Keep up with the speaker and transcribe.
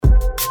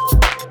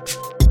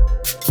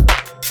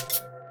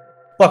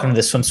Welcome to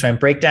the SwimSwam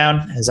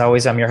Breakdown. As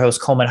always, I'm your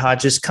host, Coleman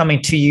Hodges,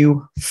 coming to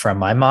you from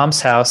my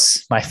mom's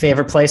house, my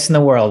favorite place in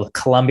the world,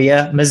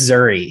 Columbia,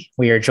 Missouri.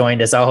 We are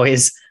joined, as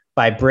always,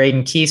 by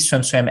Braden Keith,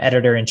 SwimSwam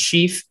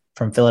Editor-in-Chief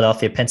from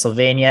Philadelphia,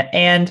 Pennsylvania,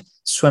 and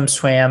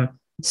SwimSwam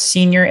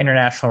Senior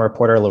International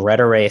Reporter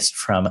Loretta Race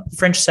from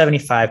French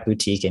 75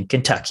 Boutique in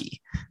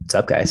Kentucky. What's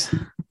up, guys?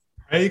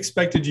 I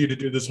expected you to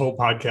do this whole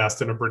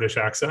podcast in a British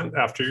accent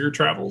after your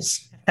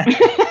travels.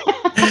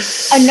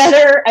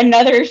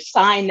 Another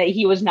sign that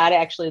he was not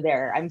actually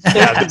there. I'm so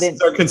convinced. This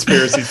is our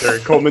conspiracy theory.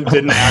 Coleman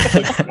didn't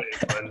actually come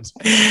to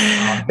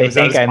England. They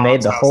think I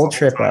made the whole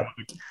trip up.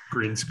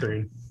 Green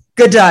screen.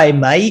 Good day,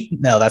 mate.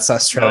 No, that's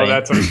Australian. No,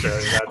 that's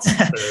Australian. That's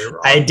very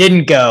wrong. I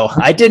didn't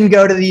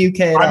go to the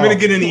UK. I'm going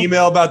to get an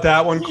email about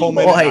that one,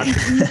 Coleman. I'm going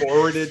to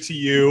forward it to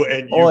you.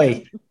 And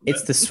you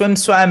it's the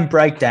SwimSwam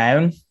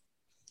Breakdown.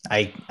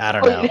 I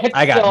don't know.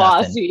 I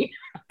got nothing.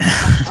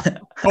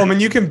 Coleman,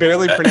 you can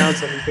barely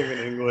pronounce anything in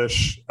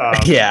English.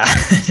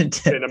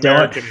 In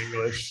American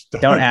English.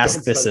 Don't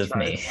ask this of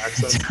me.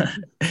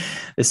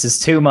 This is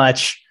too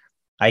much.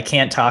 I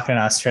can't talk in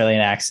an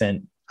Australian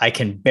accent. I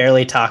can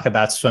barely talk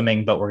about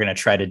swimming, but we're going to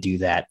try to do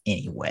that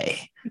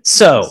anyway.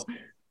 So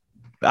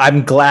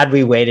I'm glad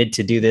we waited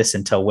to do this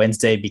until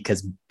Wednesday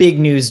because big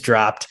news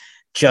dropped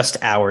just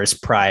hours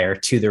prior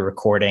to the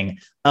recording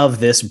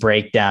of this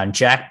breakdown.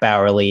 Jack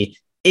Bauerle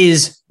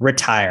is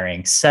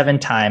retiring,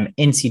 7-time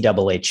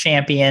NCAA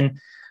champion,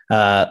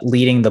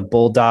 leading the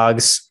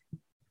Bulldogs,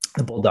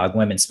 the Bulldog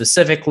women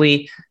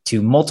specifically,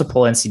 to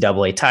multiple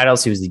NCAA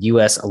titles. He was the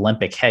U.S.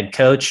 Olympic head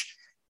coach,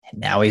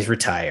 and now he's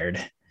retired.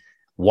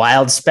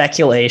 Wild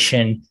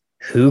speculation.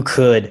 Who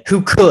could,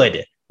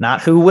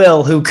 not who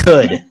will, who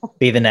could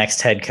be the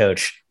next head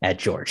coach at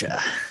Georgia?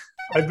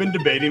 I've been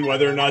debating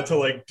whether or not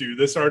to do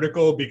this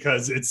article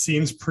because it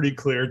seems pretty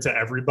clear to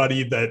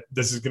everybody that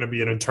this is going to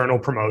be an internal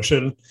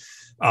promotion.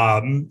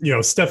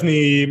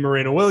 Stephanie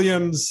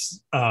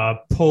Moreno-Williams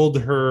pulled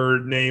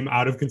her name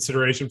out of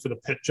consideration for the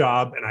Pitt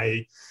job, and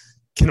I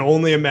can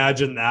only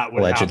imagine that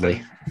would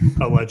happen.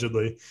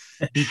 Allegedly,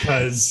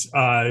 because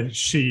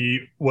she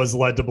was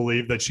led to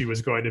believe that she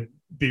was going to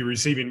be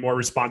receiving more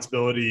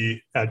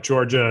responsibility at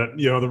Georgia.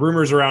 The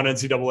rumors around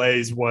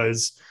NCAA's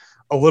was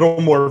a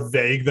little more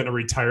vague than a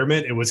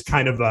retirement. It was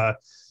kind of a,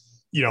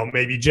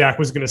 maybe Jack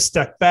was going to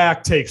step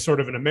back, take sort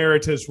of an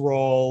emeritus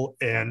role,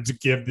 and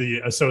give the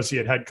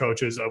associate head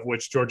coaches, of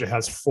which Georgia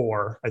has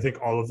 4. I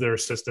think all of their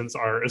assistants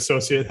are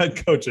associate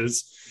head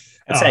coaches.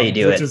 That's how you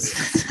do it. Which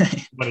is a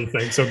money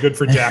thing. So good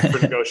for Jack for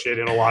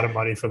negotiating a lot of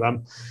money for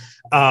them.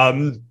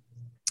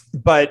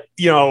 But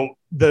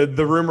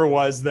the rumor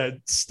was that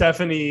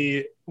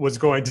Stephanie was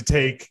going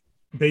to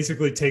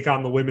basically take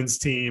on the women's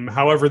team.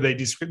 However, they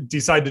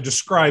decide to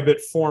describe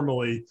it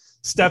formally.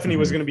 Stephanie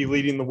was going to be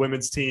leading the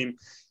women's team,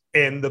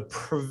 and the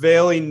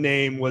prevailing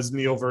name was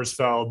Neil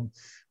Versfeld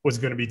was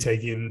going to be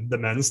taking the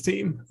men's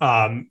team.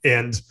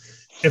 And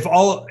if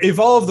all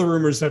of the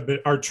rumors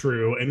are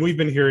true, and we've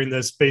been hearing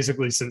this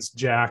basically since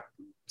Jack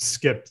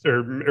skipped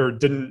or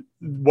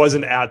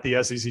wasn't at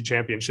the SEC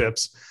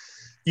championships,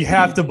 you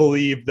have to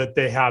believe that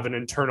they have an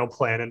internal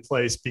plan in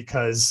place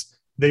because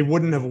they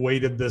wouldn't have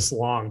waited this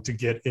long to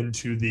get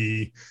into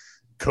the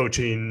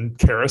coaching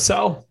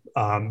carousel.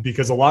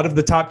 Because a lot of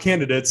the top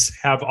candidates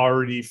have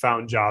already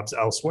found jobs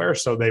elsewhere.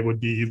 So they would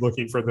be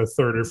looking for the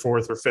 3rd or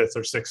 4th or 5th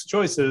or 6th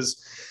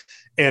choices.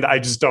 And I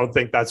just don't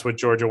think that's what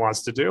Georgia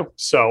wants to do.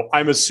 So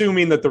I'm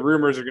assuming that the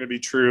rumors are going to be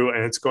true,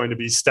 and it's going to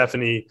be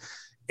Stephanie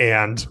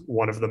and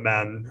one of the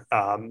men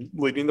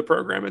leading the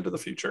program into the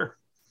future.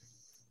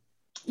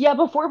 Yeah,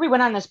 before we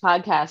went on this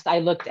podcast, I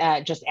looked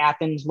at just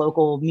Athens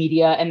local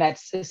media, and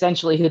that's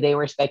essentially who they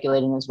were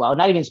speculating as well.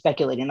 Not even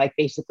speculating,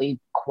 basically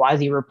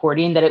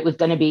quasi-reporting that it was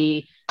going to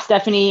be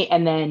Stephanie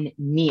and then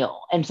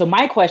Neil. And so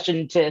my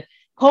question to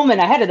Coleman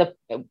ahead of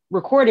the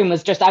recording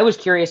was just, I was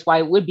curious why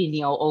it would be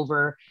Neil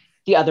over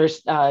the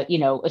others,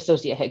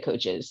 associate head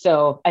coaches.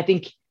 So I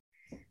think,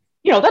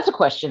 that's a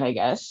question, I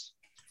guess.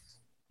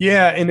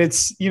 Yeah. And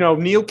it's,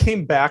 Neil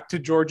came back to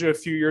Georgia a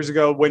few years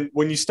ago.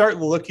 When you start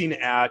looking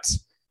at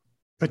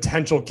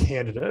potential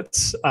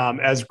candidates,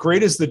 as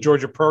great as the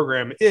Georgia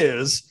program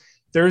is,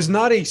 there's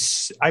not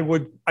I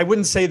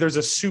wouldn't say there's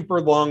a super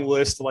long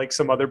list like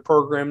some other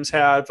programs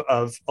have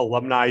of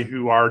alumni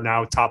who are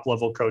now top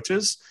level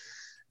coaches.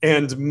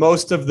 And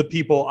most of the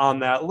people on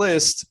that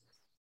list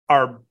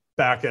are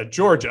back at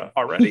Georgia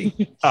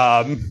already.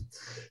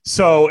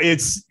 So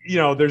it's,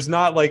 there's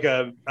not like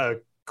a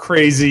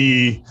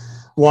crazy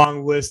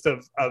long list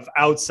of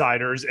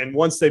outsiders. And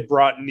once they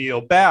brought Neil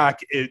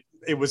back,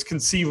 it was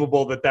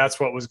conceivable that that's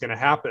what was going to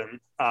happen.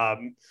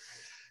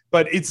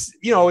 But it's,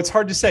 it's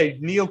hard to say.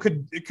 Neil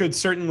could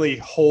certainly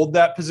hold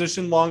that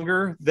position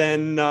longer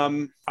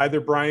than either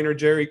Brian or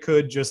Jerry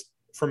could, just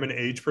from an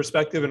age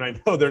perspective. And I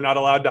know they're not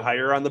allowed to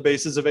hire on the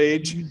basis of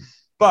age,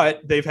 but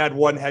they've had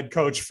one head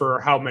coach for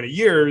how many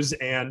years?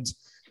 And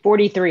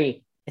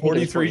 43.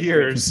 43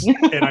 years.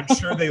 And I'm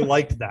sure they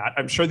liked that.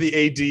 I'm sure the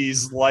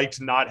ADs liked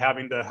not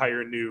having to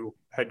hire new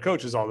head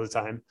coaches all the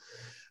time.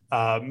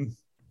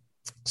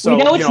 So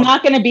we know it's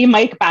not going to be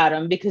Mike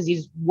Bottom because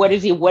he's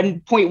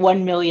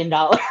 $1.1 million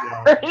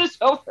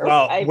over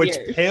 5 which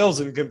years. pales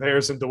in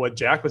comparison to what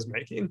Jack was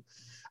making.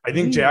 I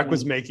think Jack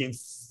was making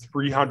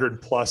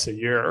 300 plus a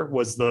year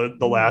was the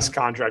last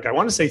contract. I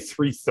want to say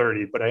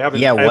 330, but I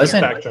haven't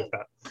fact checked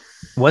that.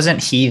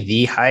 Wasn't he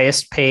the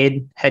highest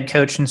paid head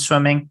coach in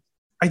swimming?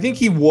 I think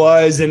he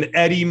was, and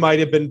Eddie might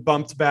have been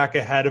bumped back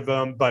ahead of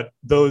him, but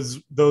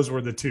those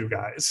were the two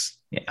guys.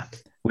 Yeah,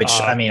 which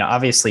I mean,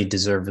 obviously,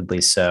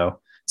 deservedly so.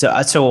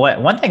 So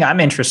one thing I'm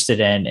interested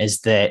in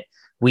is that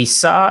we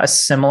saw a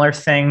similar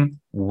thing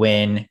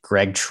when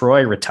Greg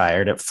Troy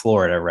retired at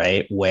Florida,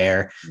 right?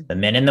 Where the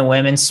men and the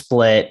women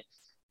split,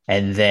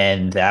 and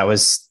then that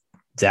was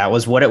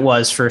what it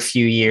was for a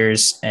few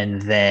years,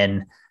 and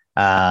then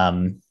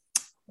the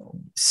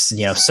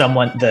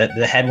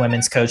head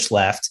women's coach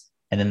left.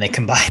 And then they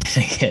combined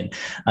it again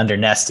under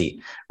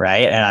Nesty,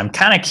 right? And I'm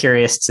kind of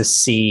curious to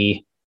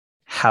see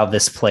how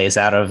this plays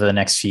out over the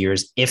next few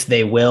years, if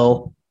they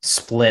will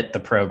split the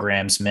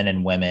programs, men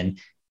and women,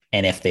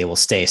 and if they will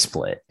stay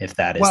split, if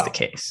that is the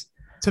case.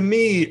 To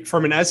me,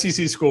 from an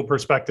SEC school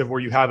perspective,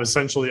 where you have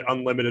essentially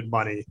unlimited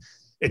money,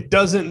 it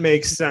doesn't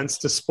make sense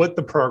to split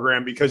the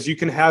program because you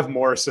can have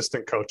more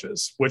assistant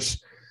coaches, which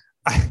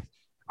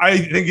I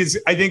think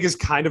is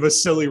kind of a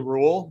silly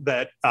rule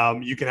that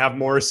you can have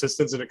more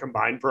assistants in a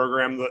combined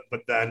program, but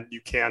then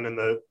you can in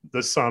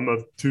the sum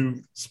of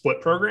two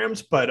split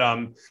programs. But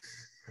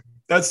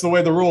that's the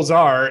way the rules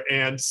are.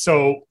 And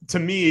so to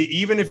me,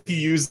 even if you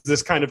use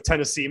this kind of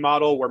Tennessee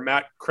model where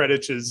Matt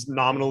Kredich is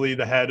nominally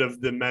the head of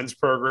the men's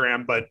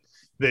program, but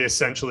they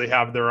essentially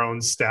have their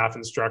own staff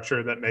and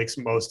structure that makes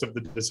most of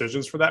the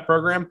decisions for that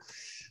program,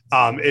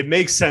 it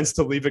makes sense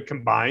to leave it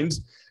combined.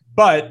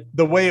 But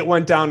the way it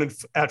went down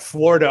at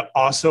Florida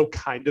also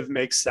kind of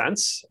makes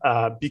sense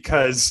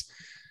because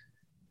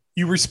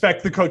you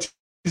respect the coaches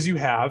you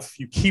have,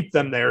 you keep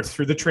them there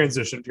through the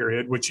transition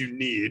period, which you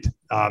need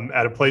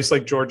at a place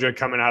like Georgia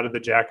coming out of the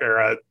Jack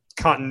era,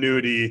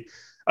 continuity,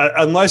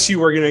 unless you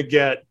were going to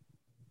get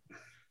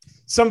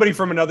somebody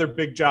from another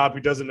big job who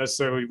doesn't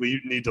necessarily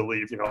need to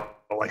leave,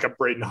 like a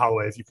Braden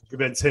Holloway, if you can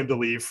convince him to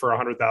leave for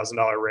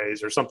 $100,000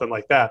 raise or something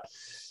like that.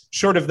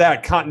 Short of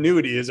that,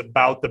 continuity is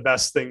about the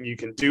best thing you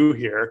can do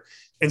here.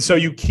 And so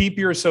you keep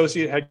your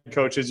associate head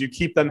coaches, you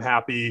keep them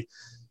happy.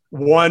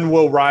 One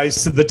will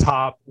rise to the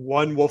top.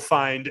 One will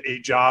find a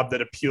job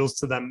that appeals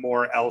to them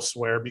more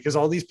elsewhere because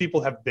all these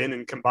people have been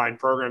in combined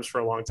programs for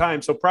a long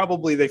time. So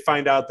probably they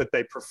find out that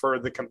they prefer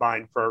the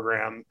combined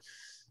program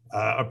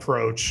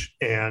approach,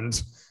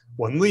 and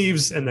one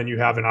leaves, and then you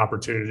have an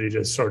opportunity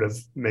to sort of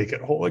make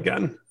it whole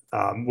again,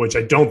 which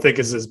I don't think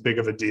is as big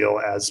of a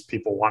deal as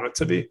people want it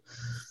to be.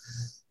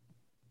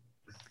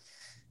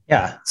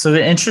 Yeah. So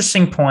the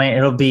interesting point,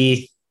 it'll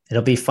be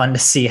fun to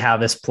see how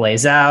this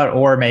plays out,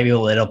 or maybe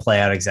it'll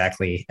play out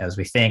exactly as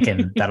we think.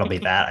 And that'll be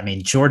that. I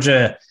mean,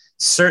 Georgia,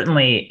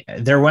 certainly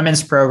their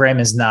women's program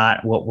is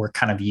not what we're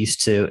kind of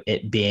used to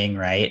it being,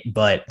 right?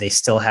 But they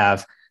still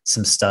have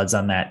some studs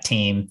on that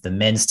team. The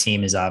men's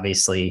team is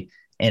obviously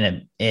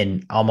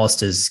in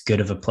almost as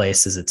good of a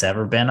place as it's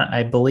ever been,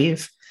 I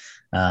believe.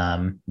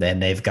 Then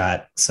they've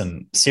got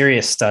some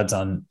serious studs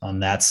on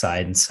that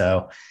side. And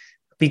so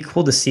be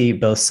cool to see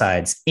both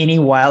sides. Any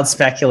wild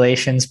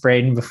speculations,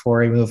 Braden,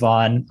 before we move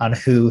on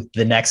who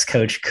the next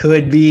coach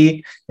could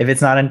be if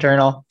it's not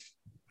internal?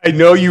 I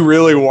know you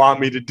really want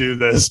me to do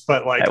this,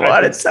 but I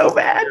want it so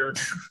bad.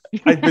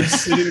 I've been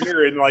sitting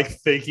here and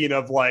thinking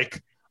of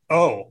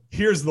oh,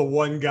 here's the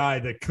one guy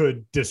that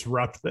could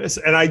disrupt this.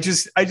 And I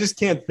just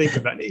can't think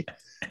of any.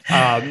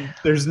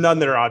 There's none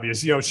that are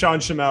obvious. Sean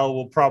Schimmel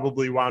will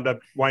probably wind up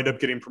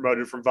getting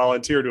promoted from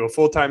volunteer to a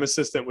full-time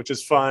assistant, which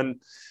is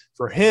fun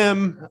for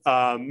him.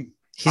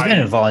 He's been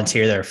a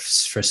volunteer there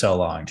for so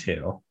long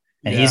too.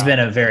 And he's been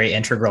a very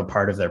integral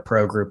part of their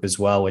pro group as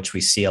well, which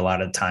we see a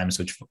lot of times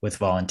with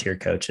volunteer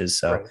coaches.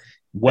 So right.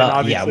 He's well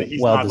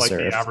not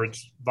deserved. Like the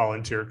average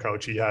volunteer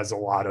coach. He has a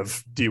lot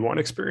of D1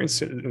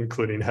 experience,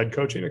 including head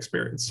coaching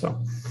experience. So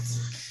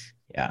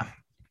yeah.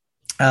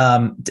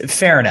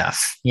 Fair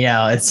enough.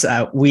 It's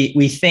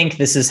we think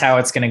this is how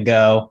it's going to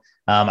go.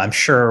 I'm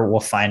sure we'll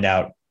find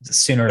out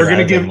sooner.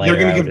 They're going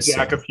to give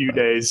Jack a few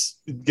days.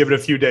 Give it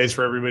a few days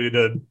for everybody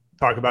to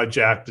talk about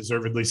Jack,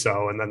 deservedly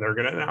so, and then they're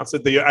going to announce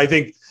it. I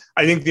think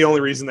the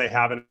only reason they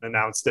haven't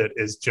announced it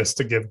is just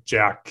to give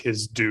Jack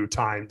his due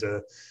time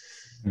to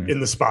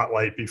in the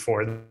spotlight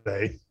before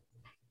they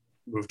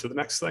move to the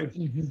next thing.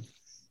 Mm-hmm.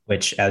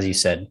 Which, as you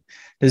said,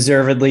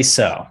 deservedly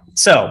so.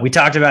 So we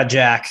talked about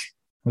Jack.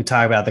 We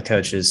talked about the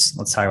coaches.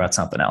 Let's talk about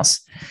something else.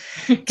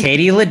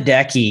 Katie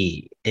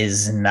Ledecky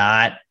is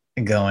not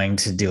going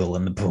to Duel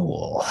in the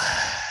pool.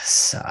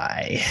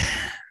 Sigh.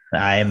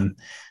 I'm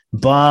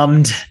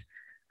bummed.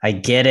 I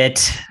get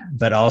it.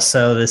 But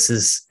also this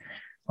is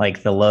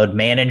the load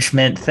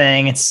management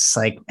thing. It's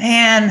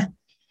man,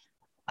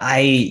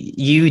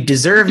 you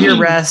deserve your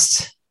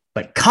rest,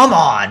 but come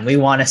on. We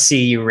want to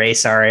see you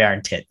race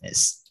Ariarne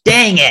Titmus.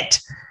 Dang it.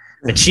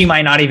 But she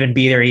might not even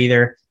be there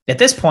either. At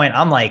this point,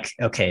 I'm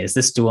okay, is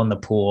this Duel in the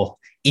pool?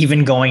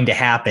 even going to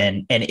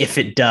happen? And if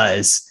it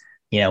does,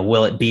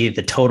 will it be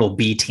the total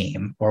B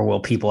team, or will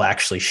people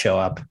actually show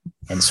up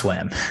and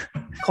swim?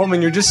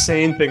 Coleman, you're just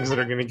saying things that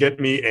are going to get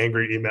me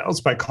angry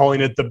emails by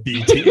calling it the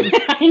B team.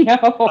 I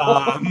know.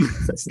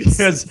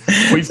 Because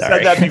we've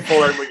said that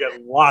before and we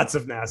get lots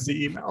of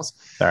nasty emails.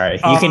 Sorry.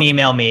 You can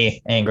email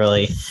me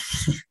angrily.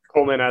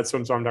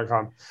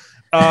 Coleman@swimswam.com.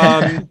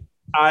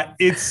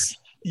 It's,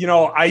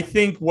 I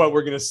think what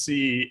we're going to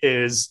see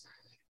is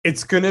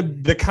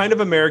the kind of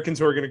Americans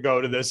who are going to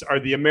go to this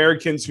are the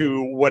Americans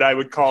who, what I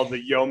would call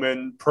the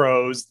yeoman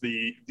pros,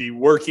 the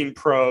working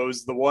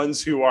pros, the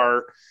ones who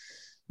are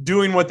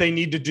doing what they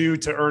need to do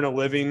to earn a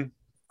living.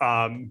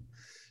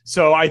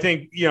 So I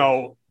think,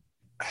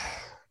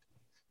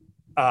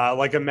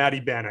 like a Matty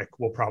Bannock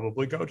will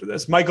probably go to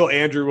this. Michael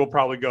Andrew will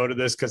probably go to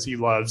this because he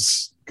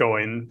loves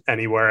going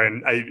anywhere.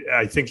 And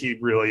I think he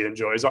really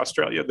enjoys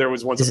Australia. There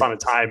was once upon a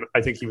time,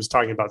 I think he was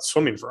talking about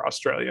swimming for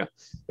Australia,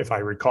 if I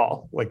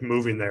recall, like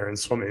moving there and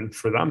swimming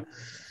for them.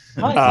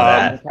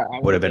 That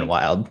would have been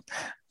wild.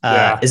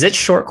 Yeah. Is it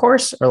short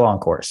course or long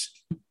course?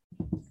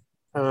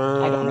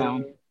 I don't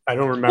know. I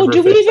don't remember. Well,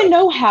 do we even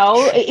know how?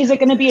 Is it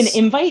going to be an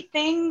invite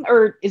thing,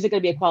 or is it going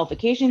to be a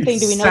qualification thing?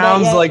 Do we know that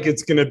yet? Sounds like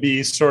it's going to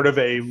be sort of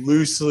a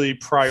loosely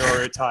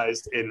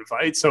prioritized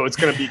invite. So it's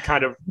going to be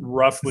kind of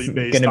roughly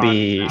based on. Going to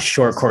be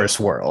short course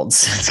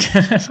worlds.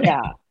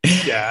 Yeah.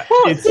 Yeah.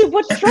 Well, see,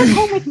 what struck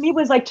home with me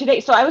was like today.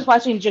 So I was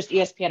watching just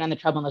ESPN on the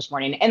treadmill this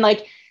morning, and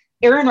like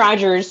Aaron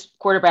Rodgers,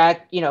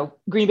 quarterback,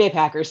 Green Bay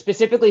Packers,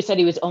 specifically said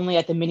he was only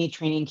at the mini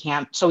training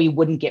camp so he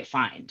wouldn't get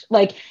fined.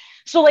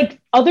 So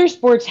other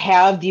sports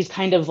have these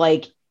kind of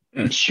like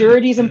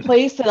sureties in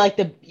place that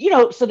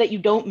so that you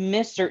don't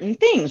miss certain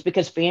things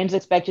because fans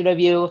expect it of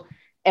you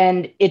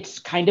and it's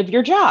kind of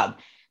your job.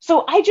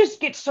 So I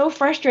just get so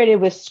frustrated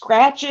with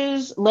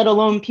scratches, let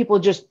alone people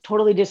just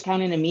totally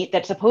discounting a meet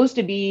that's supposed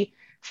to be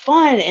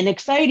fun and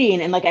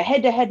exciting and like a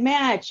head-to-head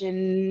match,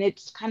 and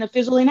it's kind of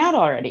fizzling out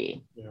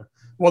already. Yeah.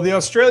 Well, the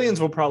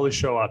Australians will probably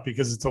show up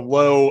because it's a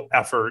low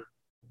effort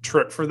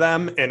trip for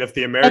them, and if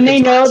the Americans and they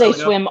know they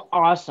swim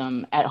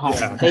awesome at home,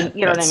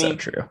 you know what I mean? So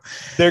true.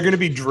 They're going to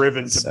be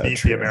driven to beat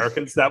true. the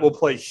Americans. That will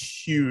play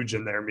huge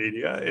in their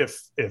media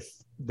if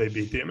they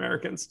beat the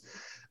Americans.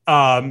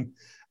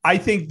 I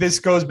think this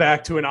goes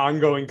back to an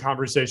ongoing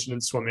conversation in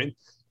swimming.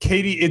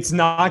 Katie, it's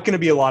not going to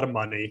be a lot of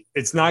money.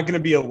 It's not going to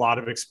be a lot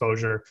of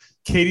exposure.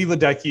 Katie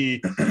Ledecky,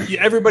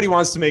 everybody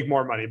wants to make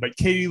more money, but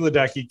Katie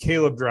Ledecky,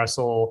 Caleb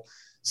Dressel,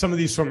 some of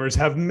these swimmers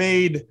have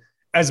made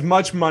as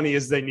much money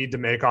as they need to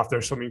make off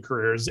their swimming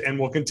careers and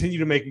will continue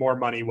to make more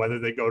money whether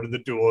they go to the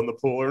duel in the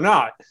pool or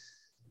not.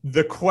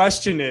 The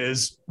question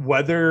is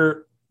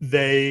whether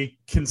they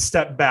can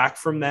step back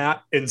from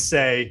that and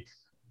say,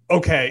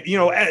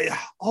 okay,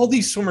 all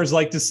these swimmers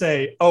like to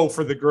say, oh,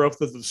 for the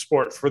growth of the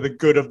sport, for the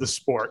good of the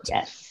sport.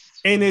 Yes.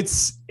 And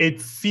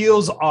it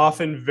feels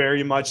often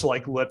very much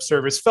like lip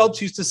service.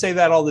 Phelps used to say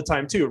that all the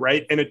time too,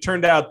 right? And it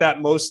turned out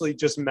that mostly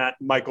just meant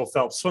Michael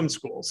Phelps swim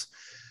schools.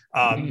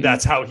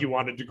 That's how he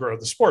wanted to grow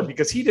the sport,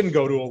 because he didn't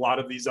go to a lot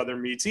of these other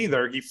meets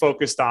either. He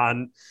focused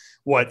on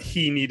what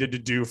he needed to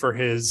do for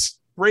his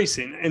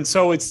racing. And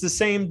so it's the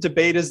same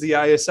debate as the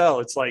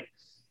ISL. It's like,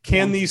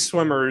 can these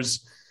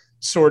swimmers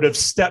sort of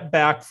step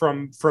back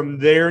from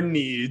their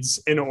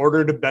needs in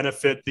order to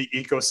benefit the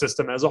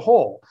ecosystem as a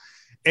whole?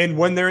 And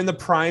when they're in the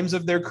primes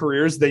of their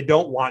careers, they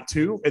don't want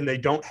to, and they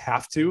don't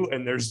have to,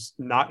 and there's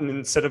not an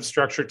incentive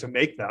structure to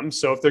make them.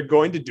 So if they're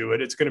going to do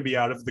it, it's going to be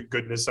out of the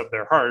goodness of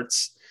their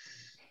hearts.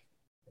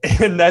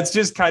 And that's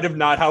just kind of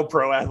not how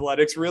pro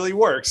athletics really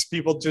works.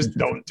 People just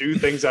don't do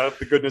things out of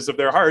the goodness of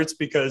their hearts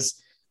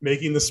because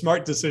making the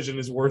smart decision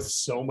is worth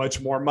so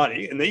much more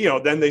money. And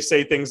then they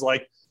say things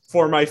like,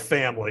 for my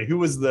family. Who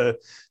was the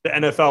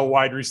NFL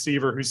wide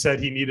receiver who said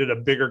he needed a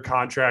bigger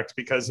contract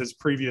because his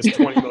previous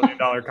 $20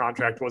 million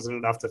contract wasn't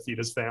enough to feed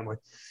his family?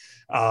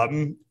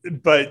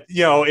 But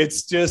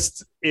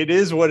it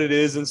is what it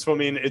is in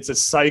swimming. It's a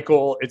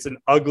cycle. It's an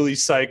ugly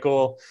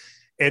cycle.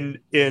 And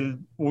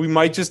we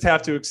might just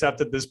have to accept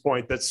at this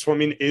point that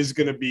swimming is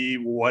going to be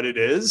what it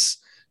is.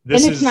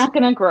 This and it's not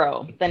going to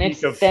grow. Then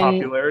it's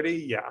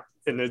popularity. Yeah.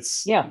 And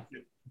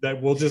that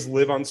we'll just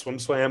live on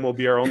SwimSwam. We'll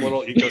be our own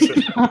little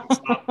ecosystem.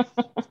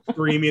 Stop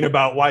screaming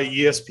about why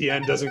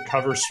ESPN doesn't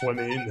cover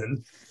swimming,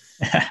 and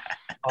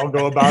I'll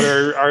go about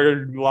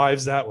our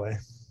lives that way.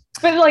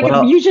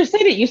 But you just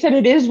said it. You said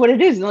it is what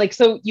it is. And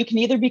so you can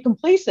either be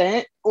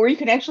complacent or you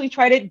can actually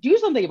try to do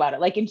something about it,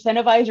 like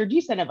incentivize or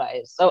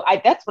decentivize. So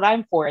that's what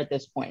I'm for at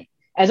this point.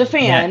 As a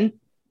fan,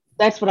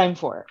 that's what I'm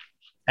for.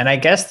 And I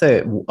guess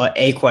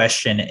the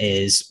question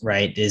is,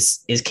 right,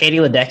 is Katie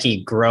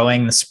Ledecky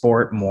growing the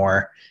sport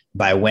more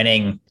by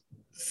winning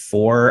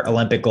 4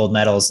 Olympic gold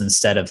medals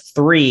instead of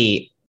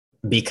 3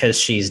 because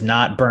she's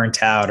not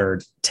burnt out or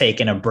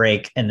taking a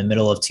break in the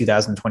middle of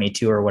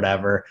 2022 or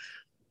whatever,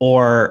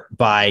 or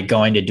by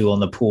going to Duel in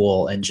the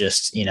pool and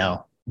just,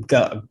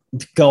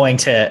 going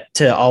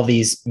to all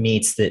these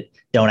meets that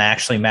don't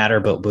actually matter,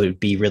 but would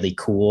be really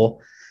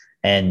cool.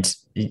 And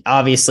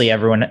obviously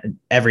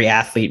every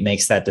athlete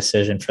makes that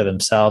decision for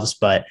themselves,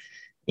 but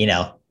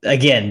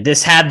again,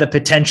 this had the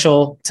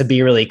potential to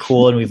be really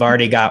cool, and we've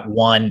already got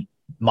one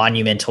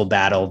monumental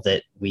battle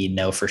that we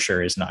know for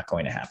sure is not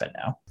going to happen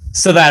now.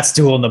 So that's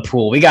Duel in the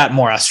Pool. We got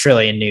more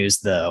Australian news,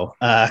 though.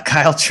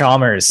 Kyle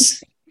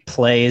Chalmers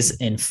plays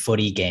in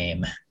Footy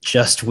game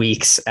just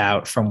weeks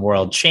out from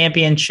World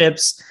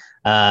Championships.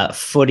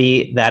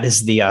 Footy, that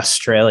is the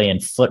Australian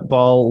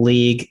Football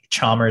League.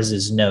 Chalmers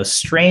is no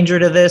stranger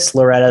to this.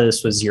 Loretta,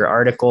 this was your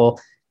article.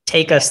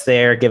 Take us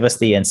there. Give us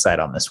the insight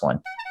on this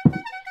one.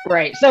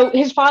 Right. So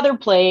his father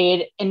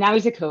played and now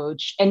he's a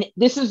coach. And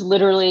this is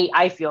literally,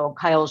 I feel,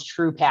 Kyle's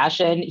true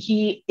passion.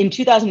 He, in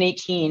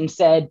 2018,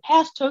 said,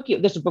 past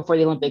Tokyo, this was before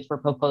the Olympics were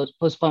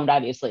postponed,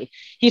 obviously.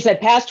 He said,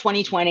 past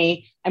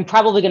 2020, I'm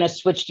probably going to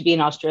switch to be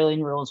an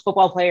Australian rules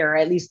football player, or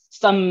at least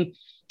some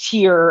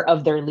tier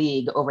of their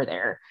league over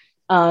there.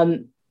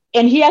 And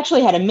he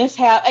actually had a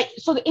mishap.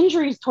 So the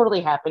injuries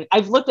totally happened.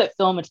 I've looked at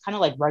film. It's kind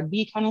of like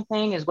rugby kind of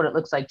thing is what it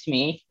looks like to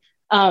me.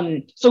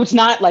 So it's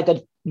not like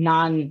a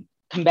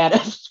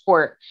non-combative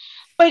sport.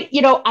 But,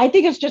 I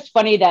think it's just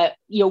funny that,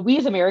 we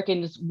as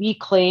Americans, we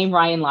claim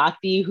Ryan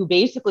Lochte, who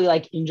basically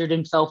like injured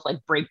himself, like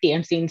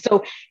breakdancing.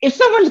 So if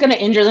someone's going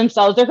to injure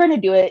themselves, they're going to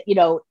do it,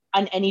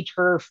 on any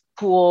turf,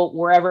 pool,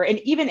 wherever. And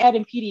even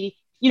Adam Peaty,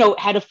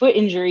 had a foot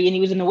injury and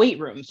he was in the weight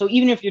room. So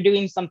even if you're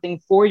doing something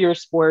for your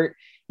sport,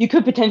 you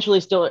could potentially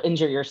still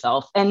injure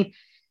yourself. And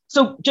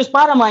so just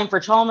bottom line for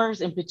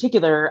Chalmers in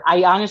particular,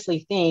 I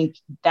honestly think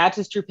that's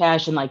his true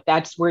passion. Like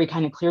that's where he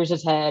kind of clears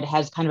his head,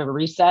 has kind of a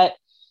reset.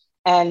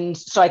 And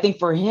so I think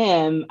for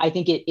him, I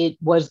think it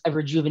was a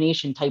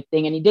rejuvenation type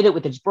thing. And he did it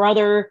with his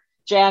brother,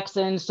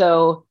 Jackson.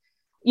 So,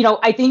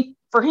 I think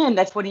for him,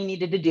 that's what he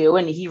needed to do.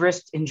 And he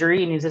risked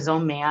injury and he's his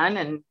own man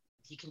and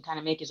he can kind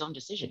of make his own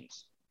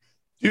decisions.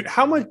 Dude,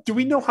 how much do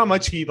we know how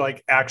much he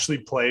like actually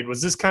played?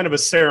 Was this kind of a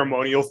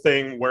ceremonial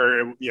thing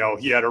where,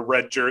 he had a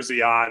red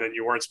jersey on and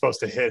you weren't supposed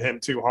to hit him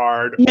too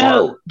hard?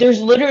 No,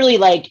 there's literally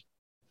like,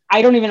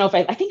 I don't even know if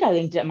I think I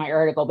linked it in my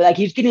article, but like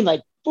he's getting like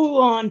full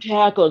on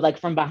tackled like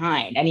from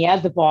behind and he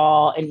has the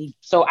ball. And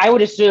so I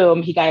would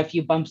assume he got a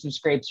few bumps and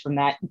scrapes from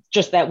that,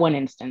 just that one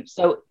instance.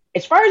 So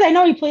as far as I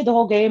know, he played the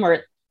whole game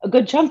or a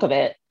good chunk of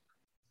it.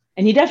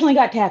 And he definitely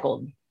got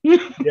tackled.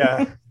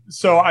 Yeah.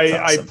 So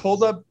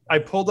Awesome. I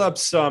pulled up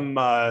some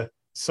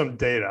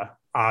data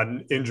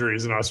on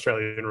injuries in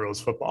Australian rules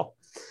football.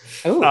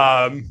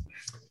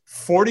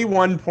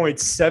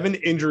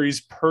 41.7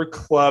 injuries per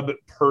club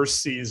per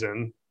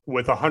season,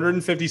 with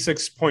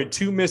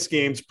 156.2 missed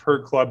games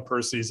per club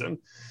per season.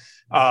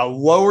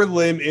 Lower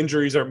limb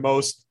injuries are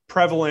most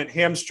prevalent.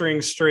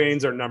 Hamstring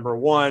strains are number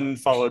one,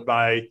 followed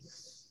by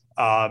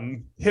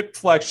hip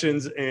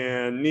flexions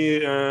and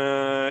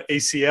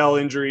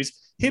ACL injuries.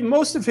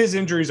 Most of his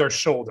injuries are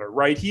shoulder,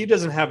 right? He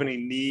doesn't have any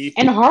knee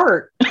and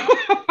heart.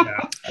 Yeah.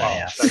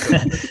 Wow.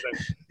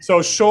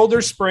 So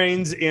shoulder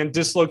sprains and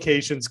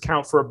dislocations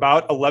count for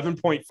about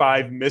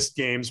 11.5 missed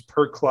games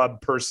per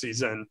club per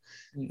season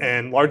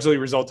and largely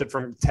resulted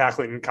from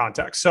tackling and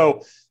contact.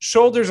 So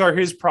shoulders are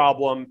his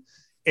problem.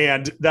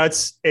 And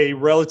that's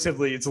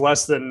it's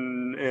less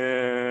than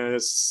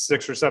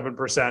 6 or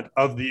 7%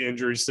 of the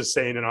injuries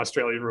sustained in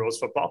Australian rules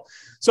football.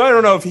 So I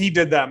don't know if he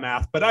did that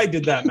math, but I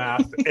did that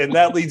math. And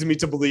that leads me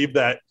to believe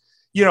that,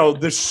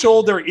 the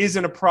shoulder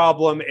isn't a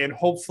problem. And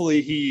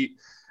hopefully he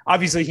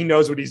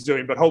knows what he's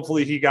doing, but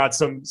hopefully he got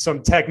some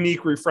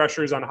technique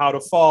refreshers on how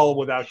to fall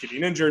without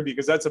getting injured,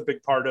 because that's a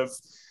big part of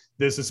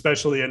this,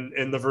 especially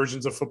in the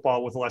versions of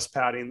football with less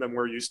padding than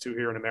we're used to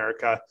here in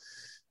America.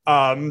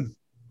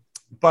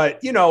 But,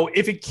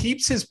 if it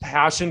keeps his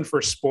passion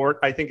for sport,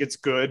 I think it's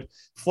good.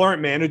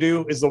 Florent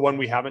Manodou is the one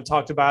we haven't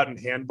talked about in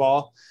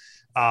handball.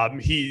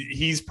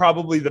 He's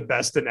probably the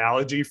best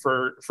analogy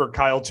for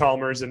Kyle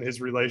Chalmers and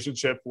his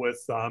relationship with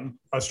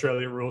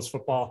Australian rules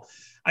football.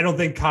 I don't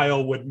think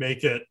Kyle would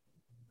make it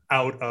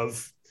out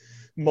of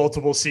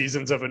multiple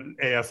seasons of an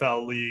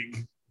AFL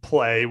league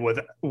play with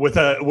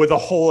a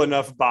whole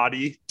enough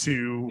body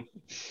to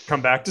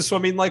come back to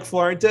swimming like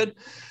Florent did.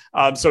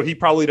 So he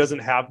probably doesn't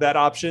have that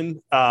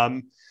option.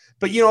 But,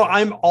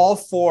 I'm all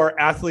for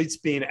athletes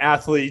being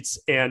athletes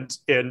and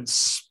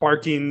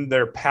sparking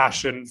their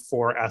passion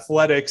for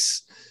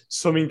athletics.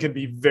 Swimming can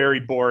be very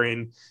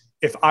boring.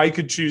 If I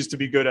could choose to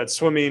be good at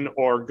swimming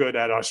or good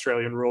at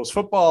Australian rules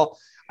football,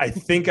 I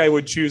think I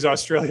would choose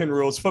Australian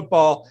rules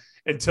football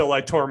until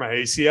I tore my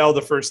ACL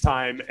the first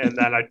time. And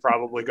then I'd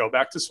probably go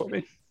back to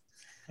swimming.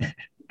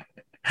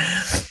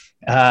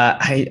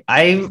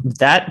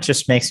 That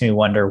just makes me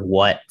wonder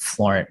what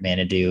Florent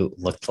Manodou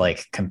looked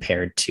like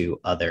compared to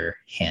other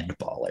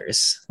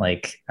handballers.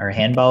 Like, are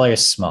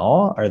handballers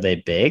small? Are they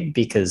big?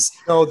 Because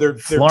no, they're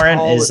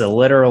Florent is a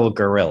literal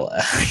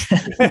gorilla.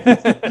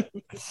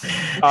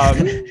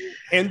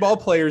 Handball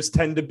players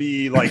tend to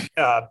be like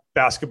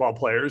basketball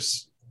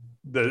players,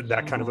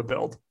 that kind of a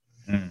build.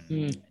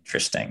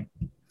 Interesting.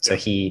 So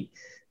he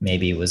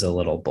maybe was a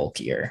little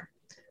bulkier,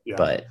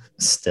 but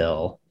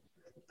still,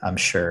 I'm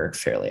sure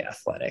fairly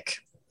athletic.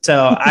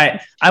 So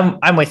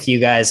I'm with you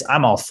guys.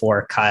 I'm all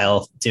for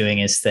Kyle doing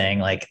his thing.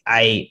 Like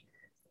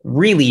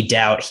really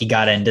doubt he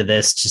got into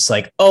this just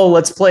like, oh,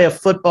 let's play a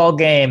football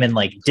game, and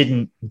like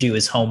didn't do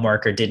his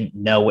homework or didn't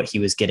know what he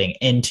was getting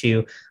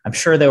into. I'm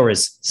sure there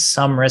was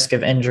some risk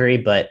of injury,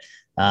 but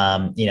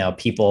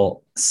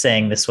people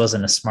saying this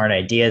wasn't a smart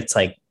idea. It's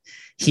like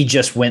he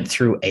just went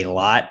through a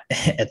lot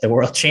at the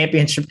World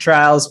Championship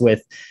trials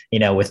with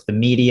the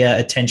media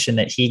attention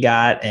that he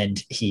got,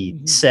 and he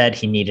said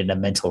he needed a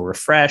mental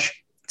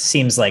refresh.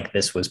 Seems like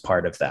this was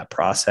part of that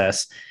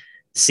process.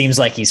 Seems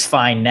like he's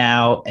fine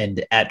now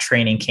and at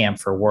training camp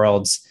for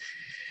Worlds.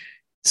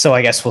 So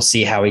I guess we'll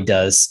see how he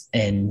does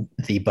in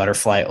the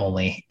butterfly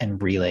only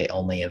and relay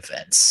only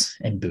events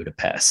in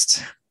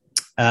Budapest.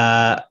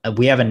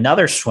 We have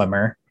another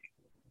swimmer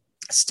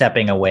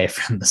stepping away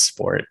from the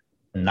sport,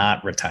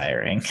 not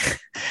retiring,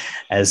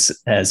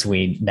 as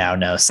we now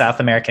know. South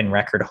American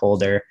record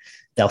holder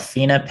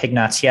Delfina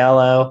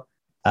Pignatiello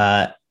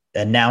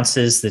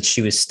announces that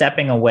she was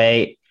stepping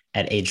away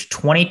at age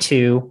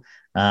 22.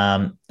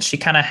 She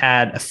kind of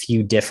had a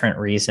few different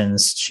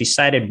reasons. She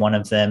cited one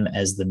of them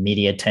as the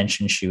media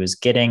attention she was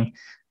getting,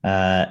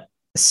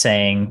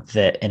 saying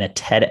that in a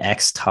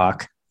TEDx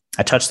talk,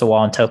 I touched the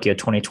wall in Tokyo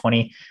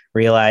 2020,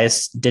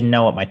 realized, didn't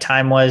know what my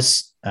time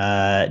was,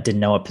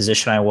 didn't know what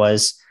position I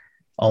was,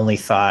 only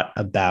thought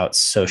about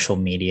social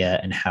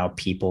media and how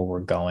people were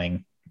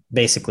going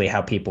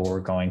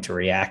to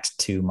react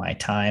to my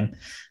time.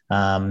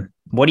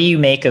 What do you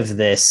make of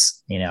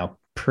this,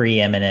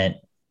 preeminent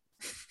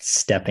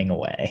stepping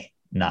away,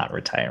 not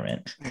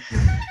retirement?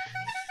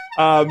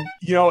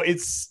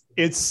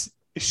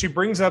 She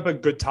brings up a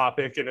good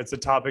topic, and it's a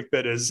topic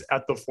that is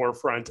at the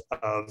forefront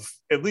of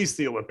at least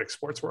the Olympic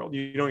sports world.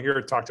 You don't hear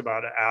it talked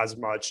about as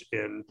much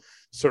in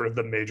sort of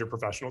the major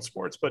professional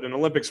sports, but in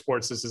Olympic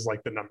sports, this is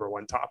like the number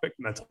one topic: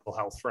 mental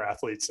health for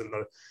athletes and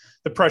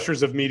the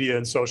pressures of media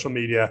and social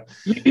media.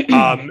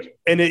 And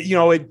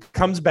it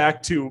comes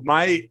back to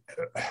my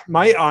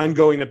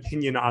ongoing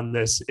opinion on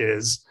this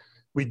is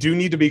we do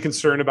need to be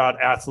concerned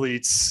about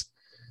athletes'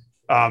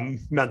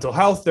 mental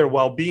health, their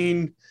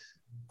well-being.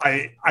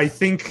 I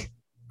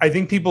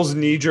think people's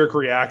knee-jerk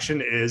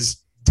reaction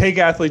is take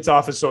athletes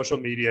off of social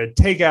media,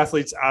 take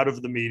athletes out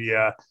of the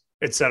media,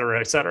 et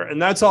cetera, et cetera.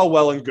 And that's all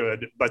well and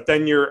good, but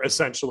then you're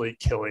essentially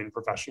killing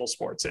professional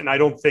sports. And I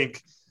don't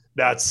think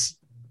that's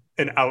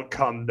an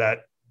outcome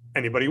that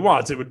anybody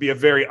wants. It would be a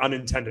very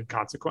unintended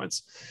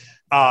consequence.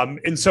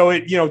 And so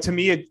to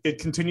me, it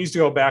continues to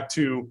go back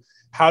to,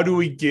 how do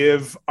we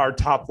give our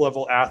top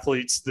level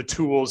athletes the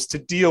tools to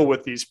deal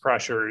with these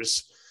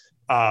pressures,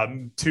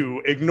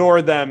 to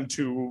ignore them,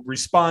 to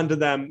respond to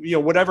them,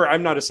 whatever.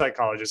 I'm not a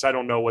psychologist. I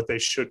don't know what they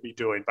should be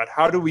doing, but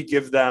how do we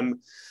give them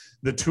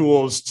the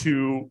tools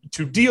to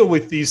deal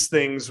with these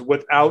things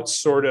without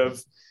sort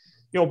of,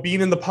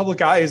 being in the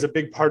public eye is a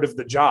big part of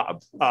the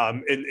job.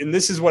 And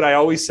this is what I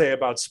always say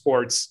about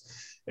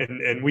sports.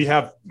 And we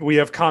have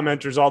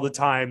commenters all the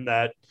time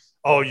that,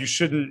 oh, you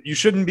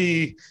shouldn't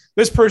be,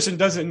 this person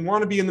doesn't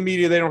want to be in the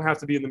media. They don't have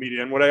to be in the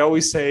media. And what I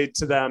always say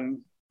to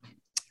them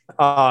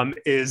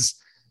is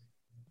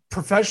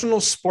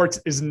professional sports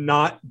is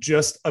not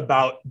just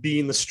about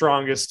being the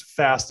strongest,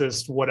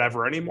 fastest,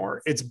 whatever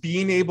anymore. It's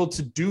being able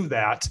to do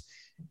that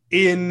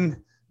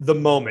in the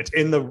moment,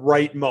 in the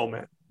right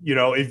moment.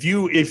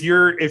 If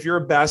you're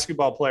a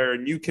basketball player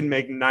and you can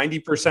make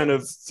 90%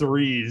 of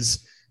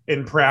threes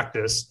in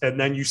practice, and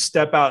then you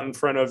step out in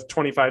front of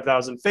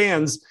 25,000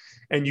 fans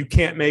and you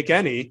can't make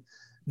any,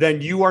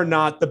 then you are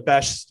not the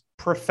best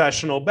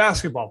professional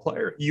basketball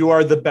player. You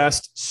are the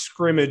best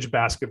scrimmage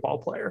basketball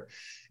player.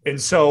 And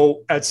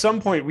so at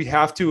some point we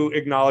have to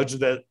acknowledge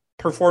that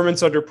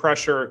performance under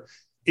pressure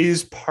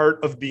is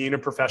part of being a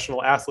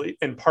professional athlete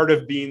and part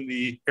of being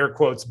the air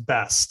quotes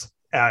best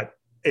at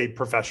a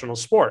professional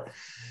sport.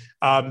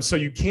 So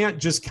you can't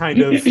just kind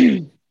of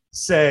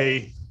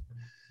say,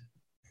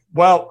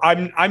 well,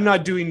 I'm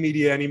not doing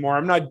media anymore.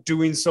 I'm not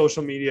doing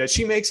social media.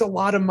 She makes a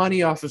lot of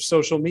money off of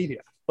social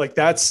media. Like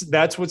that's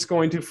what's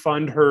going to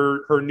fund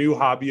her new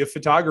hobby of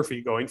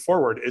photography going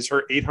forward, is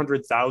her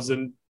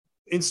 800,000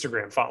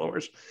 Instagram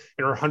followers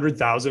and her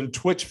 100,000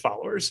 Twitch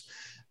followers.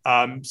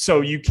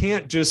 So you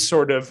can't just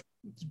sort of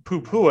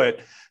poo-poo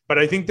it, but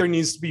I think there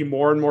needs to be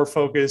more and more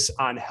focus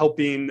on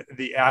helping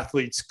the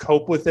athletes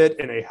cope with it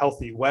in a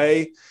healthy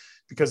way,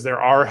 because there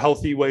are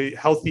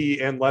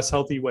healthy and less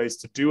healthy ways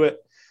to do it.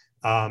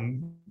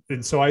 And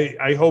so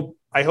I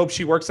hope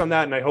she works on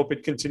that, and I hope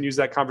it continues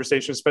that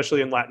conversation,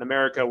 especially in Latin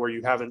America, where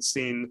you haven't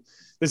seen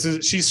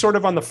this. She's sort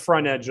of on the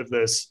front edge of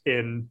this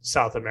in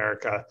South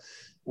America,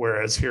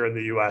 whereas here in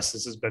the US,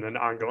 this has been an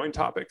ongoing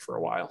topic for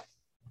a while.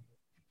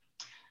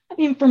 I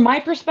mean, from my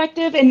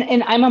perspective,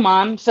 and I'm a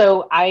mom,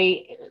 so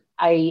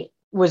I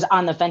was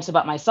on the fence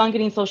about my son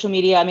getting social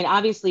media. I mean,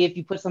 obviously, if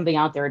you put something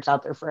out there, it's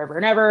out there forever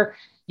and ever.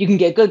 You can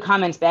get good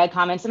comments, bad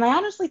comments. And I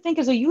honestly think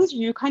as a user,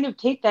 you kind of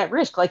take that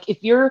risk. Like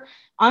if you're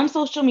on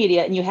social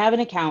media and you have an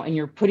account and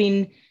you're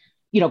putting,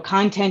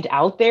 content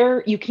out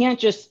there, you can't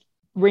just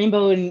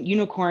rainbow and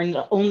unicorn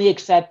only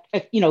accept,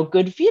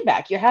 good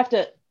feedback. You have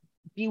to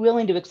be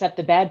willing to accept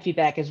the bad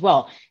feedback as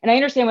well. And I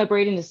understand what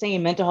Braden is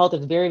saying. Mental health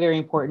is very, very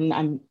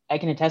important. I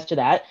can attest to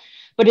that,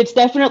 but it's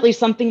definitely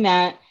something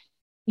that,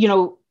 you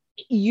know,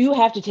 you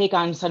have to take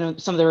on some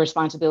of the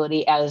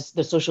responsibility as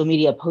the social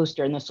media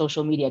poster and the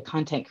social media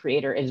content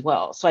creator as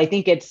well. So I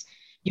think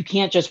you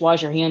can't just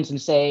wash your hands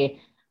and say,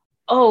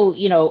 oh,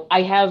 you know,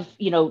 I have,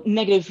 you know,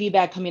 negative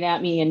feedback coming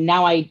at me and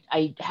now I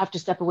have to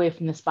step away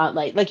from the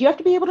spotlight. Like, you have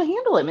to be able to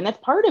handle it. And that's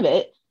part of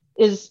it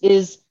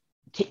is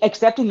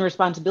accepting the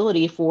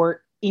responsibility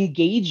for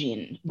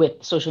engaging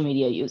with social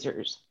media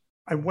users.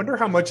 I wonder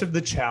how much of the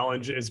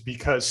challenge is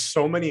because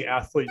so many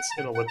athletes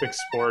in Olympic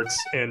sports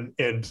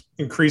and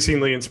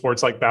increasingly in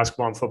sports like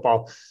basketball and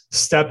football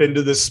step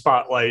into this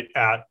spotlight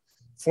at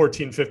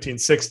 14, 15,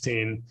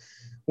 16,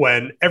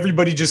 when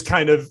everybody just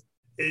kind of,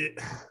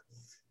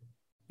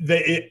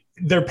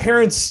 their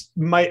parents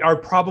are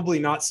probably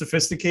not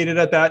sophisticated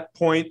at that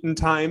point in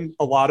time,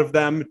 a lot of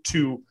them,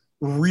 to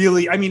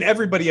really, I mean,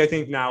 everybody I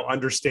think now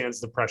understands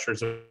the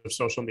pressures of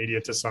social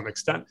media to some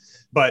extent,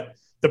 but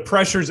the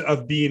pressures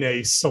of being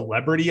a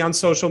celebrity on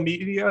social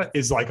media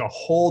is like a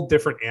whole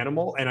different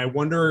animal. And I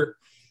wonder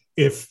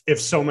if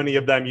so many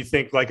of them, you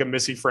think like a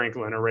Missy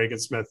Franklin or Reagan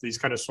Smith, these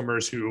kind of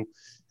swimmers who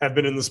have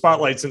been in the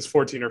spotlight since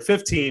 14 or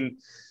 15,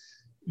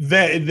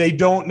 they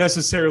don't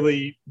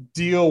necessarily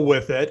deal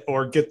with it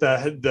or get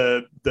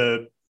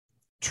the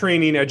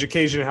training,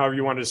 education, however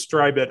you want to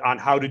describe it, on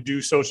how to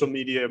do social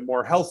media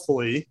more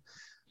healthfully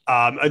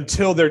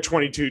until they're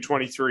 22,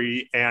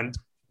 23, and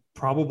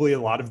probably a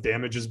lot of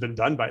damage has been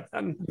done by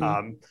then.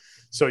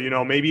 So, you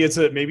know, maybe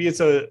there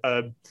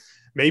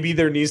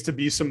needs to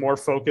be some more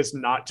focus,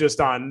 not just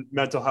on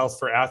mental health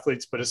for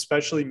athletes, but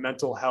especially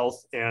mental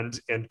health and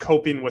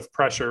coping with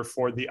pressure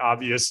for the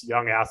obvious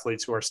young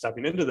athletes who are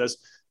stepping into this.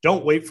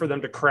 Don't wait for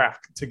them to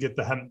crack to get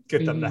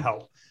them the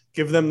help.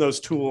 Give them those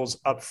tools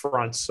up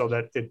front so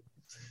that it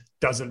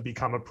doesn't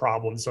become a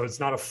problem. So it's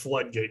not a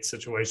floodgate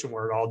situation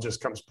where it all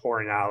just comes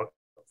pouring out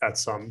at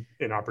some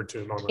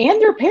inopportune moment.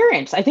 And their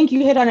parents. I think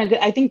you hit on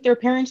I think their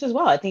parents as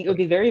well. I think it would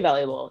be very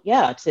valuable.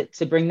 Yeah.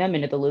 To bring them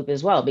into the loop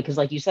as well, because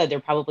like you said, they're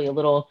probably a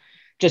little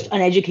just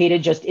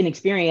uneducated, just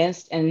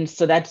inexperienced. And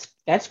so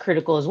that's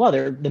critical as well.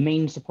 They're the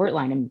main support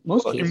line in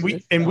most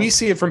cases. And we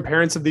see it from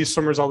parents of these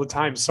swimmers all the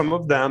time. Some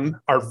of them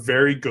are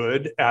very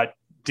good at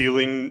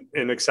dealing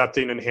and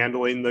accepting and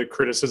handling the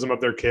criticism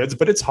of their kids,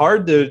 but it's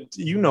hard to,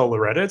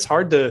 Loretta, it's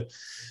hard to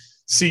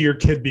see your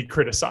kid be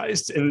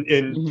criticized.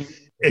 And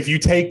if you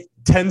take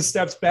 10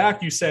 steps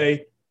back, you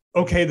say,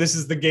 okay, this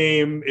is the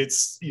game.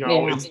 It's,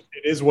 it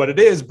is what it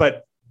is.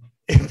 But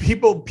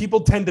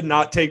people tend to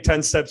not take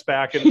 10 steps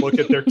back and look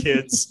at their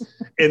kids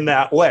in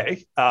that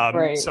way.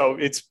 Right. So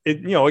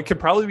it could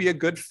probably be a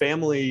good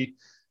family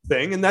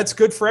thing, and that's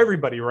good for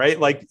everybody, right?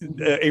 Like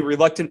a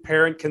reluctant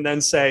parent can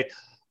then say,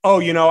 oh,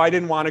 I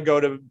didn't want to go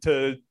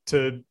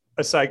to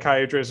a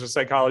psychiatrist or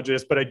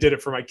psychologist, but I did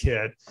it for my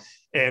kid.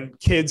 And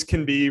kids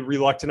can be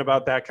reluctant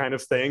about that kind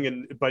of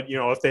thing. But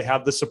if they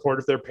have the support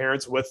of their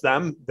parents with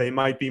them, they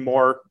might be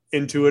more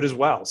into it as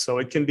well. So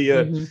it can be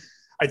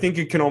I think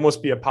it can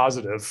almost be a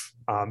positive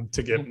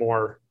to get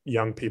more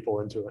young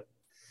people into it.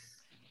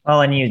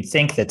 Well, and you'd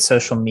think that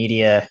social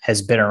media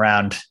has been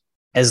around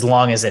as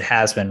long as it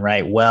has been,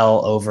 right?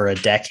 Well over a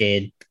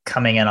decade,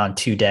 coming in on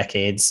 2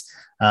 decades,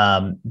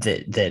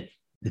 that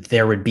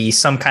there would be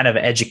some kind of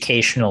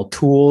educational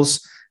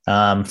tools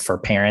for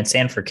parents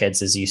and for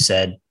kids, as you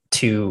said,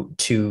 to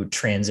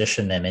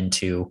transition them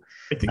into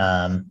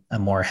a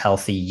more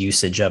healthy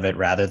usage of it,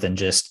 rather than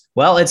just,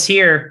 well, it's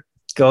here,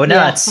 go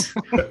nuts.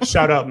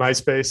 Shout out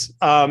MySpace.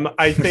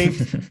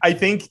 I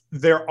think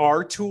there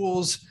are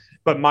tools,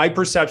 but my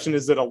perception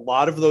is that a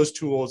lot of those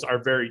tools are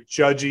very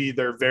judgy.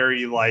 They're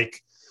very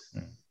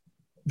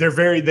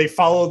they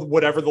follow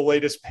whatever the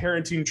latest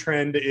parenting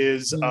trend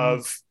is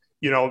of,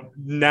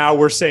 now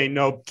we're saying,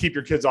 no, keep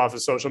your kids off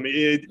of social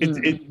media.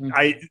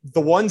 The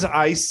ones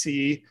I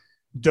see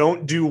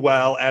don't do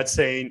well at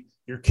saying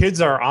your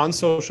kids are on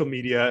social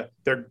media.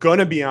 They're going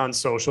to be on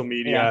social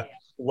media.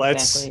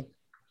 Yeah,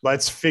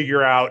 let's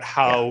figure out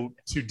how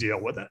to deal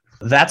with it.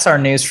 That's our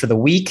news for the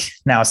week.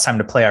 Now it's time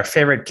to play our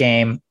favorite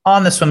game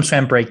on the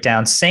SwimSwam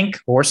Breakdown, Sink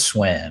or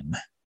Swim.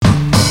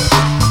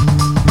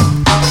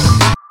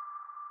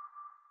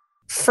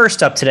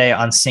 First up today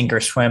on Sink or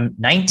Swim,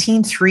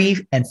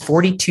 19.3 and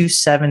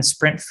 42.7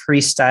 sprint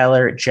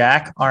freestyler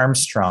Jack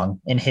Armstrong,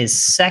 in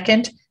his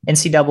second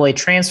NCAA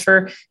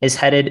transfer, is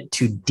headed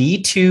to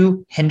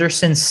D2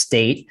 Henderson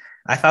State.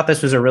 I thought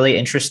this was a really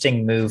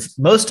interesting move,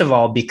 most of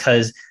all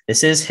because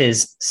this is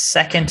his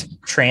second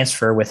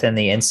transfer within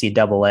the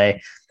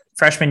NCAA.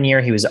 Freshman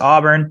year, he was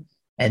Auburn,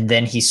 and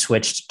then he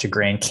switched to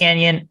Grand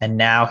Canyon, and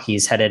now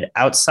he's headed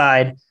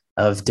outside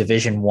of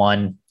Division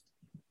I,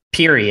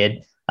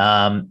 period.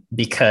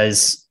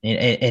 Because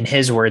in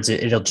his words,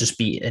 it'll just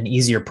be an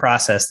easier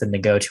process than to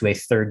go to a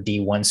third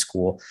D1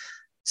 school.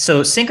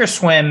 So Sink or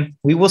Swim,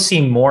 we will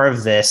see more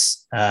of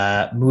this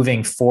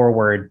moving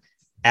forward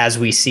as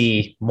we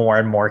see more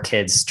and more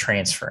kids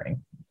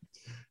transferring.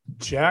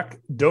 Jack,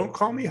 don't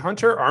call me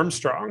Hunter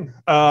Armstrong.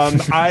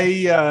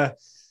 I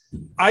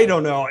I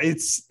don't know.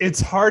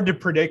 It's hard to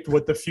predict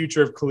what the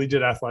future of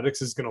collegiate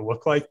athletics is going to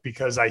look like,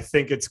 because I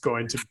think it's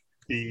going to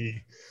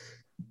be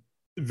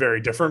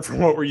very different from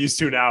what we're used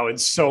to now in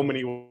so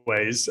many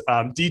ways.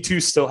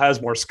 D2 still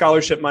has more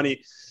scholarship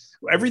money.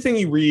 Everything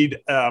you read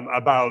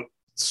about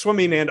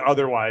swimming and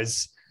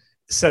otherwise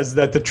says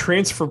that the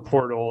transfer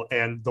portal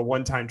and the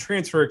one-time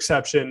transfer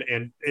exception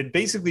and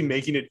basically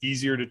making it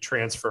easier to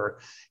transfer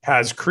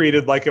has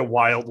created like a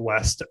wild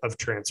west of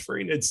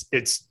transferring.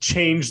 It's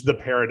changed the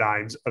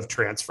paradigms of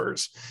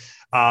transfers.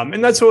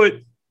 And that's what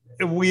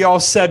we all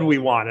said we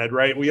wanted,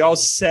 right? We all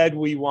said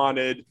we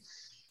wanted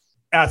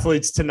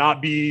athletes to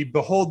not be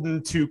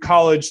beholden to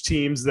college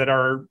teams that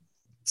are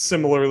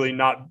similarly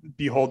not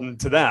beholden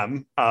to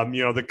them.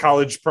 The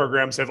college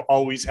programs have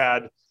always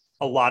had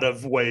a lot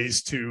of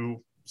ways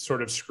to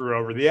sort of screw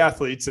over the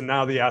athletes, and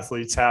now the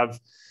athletes have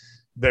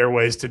their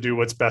ways to do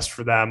what's best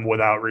for them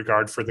without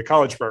regard for the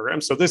college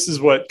program. So this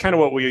is what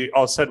we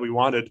all said we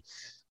wanted.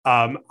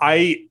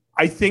 I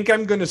think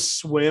I'm going to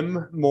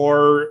swim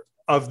more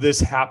of this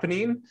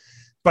happening,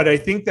 but I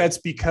think that's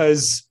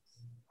because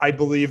I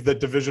believe that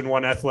Division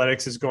I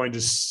athletics is going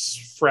to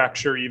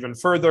fracture even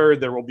further.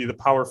 There will be the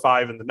Power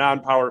Five and the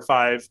non-Power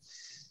Five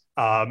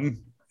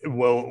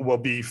will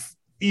be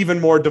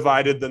even more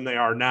divided than they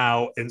are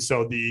now. And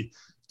so the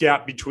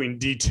gap between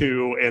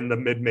D2 and the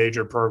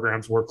mid-major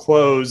programs will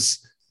close,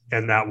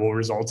 and that will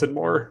result in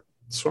more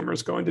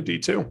swimmers going to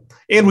D2.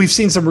 And we've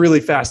seen some really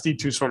fast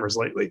D2 swimmers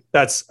lately.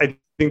 I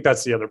think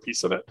that's the other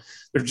piece of it.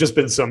 There's just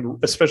been some,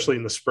 especially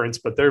in the sprints,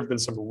 but there have been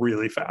some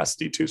really fast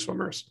D2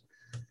 swimmers.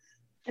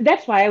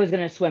 That's why I was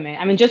going to swim it.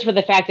 I mean, just for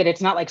the fact that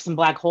it's not like some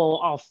black hole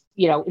off,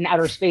 in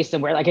outer space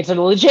somewhere. Like it's a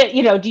legit,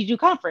 D2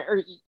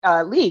 conference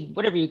or league,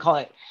 whatever you call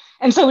it.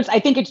 And so I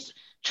think it's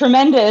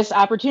tremendous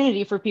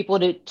opportunity for people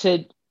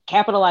to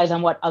capitalize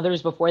on what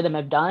others before them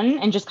have done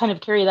and just kind of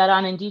carry that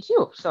on in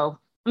D2. So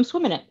I'm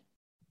swimming it.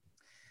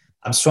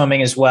 I'm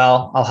swimming as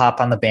well. I'll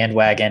hop on the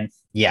bandwagon.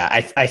 Yeah,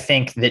 I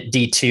think that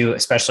D2,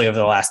 especially over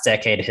the last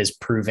decade, has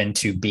proven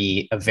to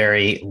be a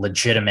very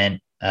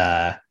legitimate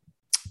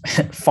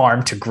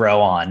farm to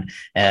grow on,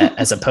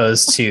 as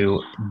opposed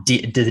to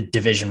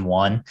Division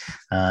I.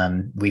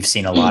 We've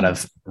seen a lot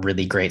of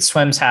really great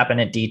swims happen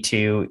at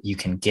D2. You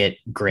can get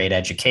great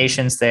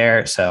educations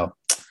there. So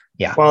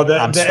yeah. Well, the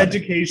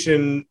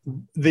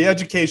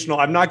educational,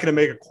 I'm not going to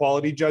make a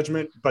quality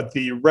judgment, but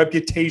the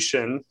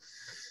reputation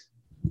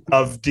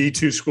of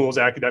D2 schools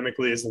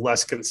academically is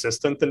less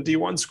consistent than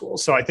D1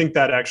 schools. So I think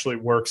that actually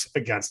works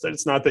against it.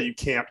 It's not that you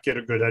can't get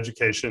a good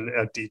education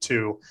at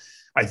D2.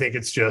 I think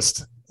it's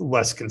just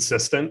less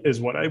consistent is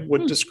what I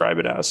would describe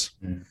it as.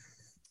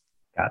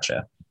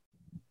 Gotcha.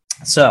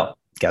 So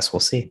guess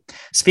we'll see.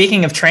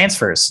 Speaking of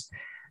transfers,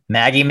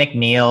 Maggie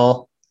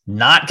McNeil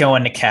not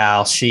going to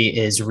Cal. She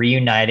is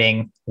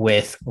reuniting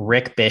with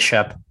Rick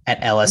Bishop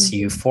at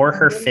LSU for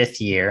her 5th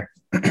year.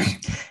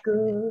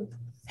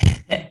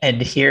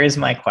 And here is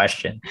my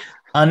question.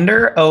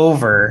 Under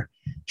over,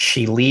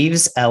 she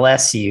leaves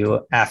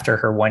LSU after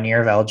her 1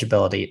 year of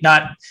eligibility.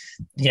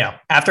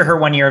 After her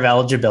 1 year of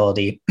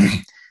eligibility,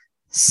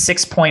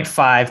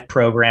 6.5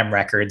 program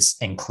records,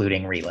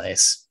 including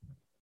relays.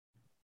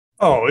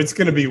 Oh, it's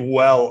going to be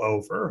well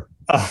over.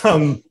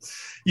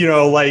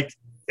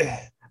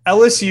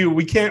 LSU,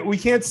 we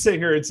can't sit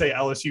here and say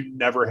LSU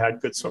never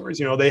had good swimmers.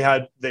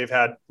 They've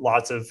had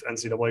lots of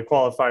NCAA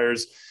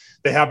qualifiers.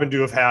 They happen to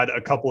have had a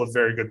couple of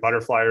very good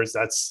butterflyers.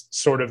 That's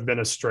sort of been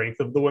a strength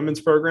of the women's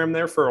program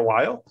there for a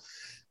while.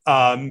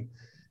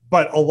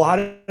 But a lot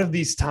of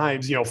these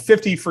times,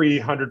 50 free,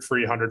 100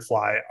 free, 100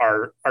 fly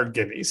are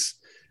gimmies.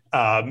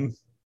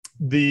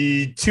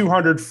 The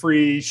 200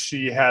 free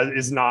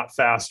is not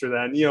faster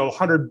than,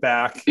 100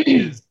 back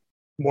is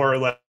more or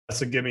less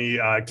a gimme.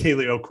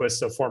 Kaylee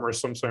O'Quist, a former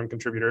SwimSwam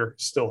contributor,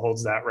 still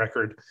holds that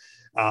record.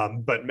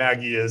 But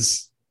Maggie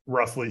is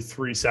roughly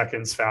 3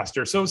 seconds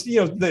faster. So,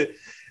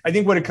 I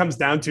think what it comes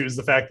down to is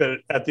the fact that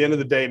at the end of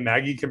the day,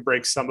 Maggie can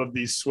break some of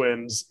these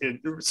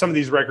some of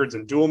these records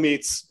in dual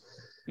meets,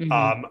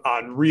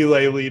 on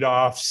relay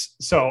leadoffs.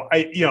 So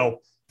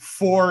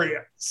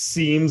 4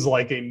 seems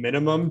like a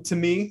minimum to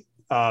me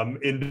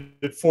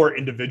for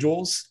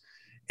individuals.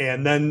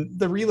 And then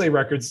the relay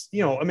records,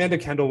 Amanda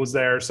Kendall was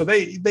there. So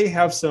they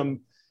have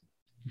some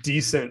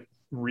decent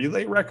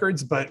relay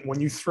records, but when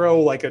you throw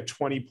like a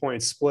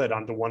 20-point split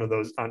onto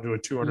a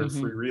 200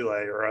 free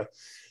relay or a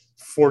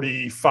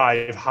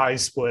 45 high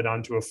split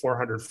onto a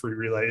 400 free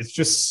relay, it's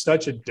just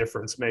such a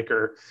difference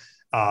maker.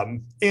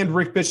 And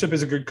Rick Bishop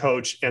is a good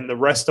coach, and the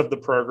rest of the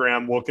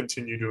program will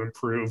continue to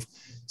improve.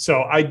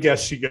 So I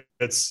guess she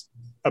gets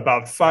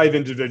about 5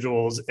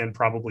 individuals and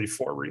probably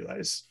 4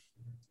 relays.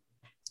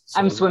 So,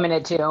 I'm swimming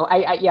it too.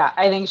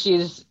 I think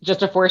she's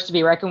just a force to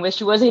be reckoned with.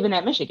 She was even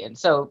at Michigan.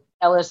 So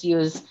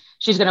LSU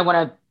she's going to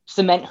want to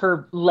cement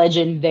her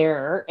legend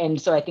there.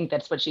 And so I think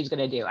that's what she's going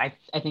to do. I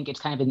think it's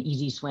kind of an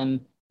easy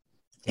swim.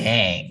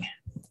 Dang.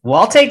 Well,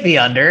 I'll take the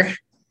under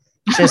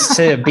just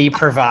to be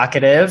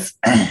provocative.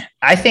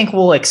 I think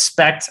we'll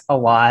expect a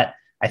lot.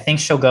 I think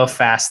she'll go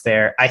fast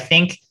there. I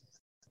think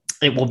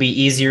it will be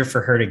easier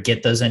for her to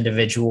get those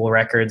individual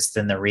records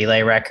than the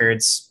relay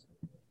records.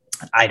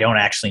 I don't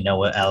actually know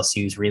what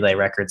LSU's relay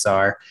records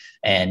are,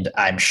 and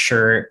I'm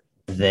sure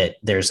that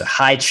there's a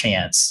high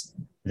chance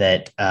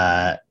that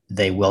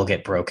they will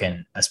get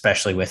broken,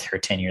 especially with her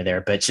tenure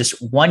there. But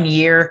just 1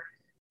 year,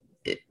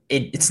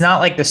 it's not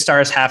like the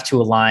stars have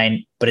to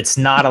align, but it's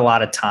not a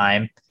lot of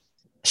time.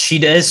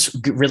 She is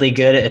really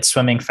good at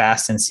swimming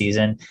fast in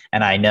season,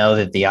 and I know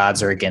that the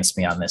odds are against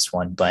me on this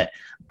one, but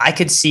I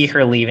could see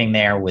her leaving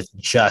there with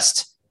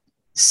just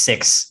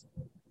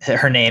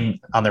her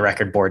name on the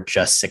record board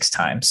just 6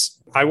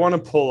 times. I want to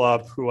pull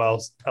up who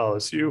else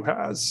LSU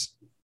has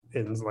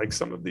in like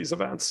some of these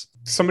events.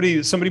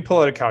 Somebody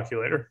pull out a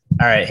calculator.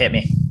 All right, hit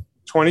me.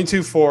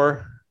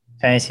 22-4.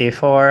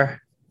 22-4.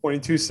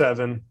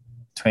 22-7.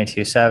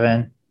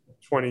 22-7.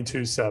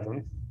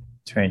 22-7.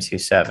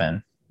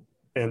 22-7.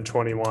 And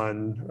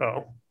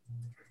 21-0.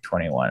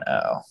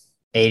 21-0.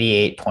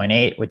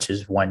 88.8, which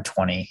is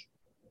 120.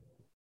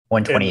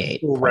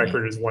 128. The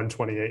record is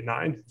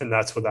 128.9, and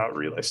that's without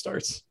relay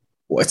starts.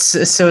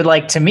 So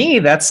like, to me,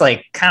 that's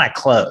like kind of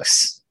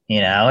close.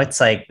 It's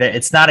like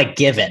it's not a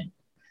given,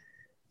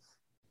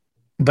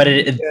 but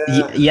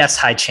yes,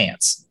 high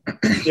chance.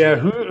 Yeah.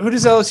 Who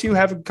does LSU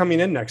have coming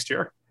in next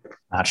year?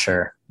 Not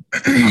sure.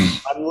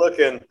 I'm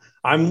looking.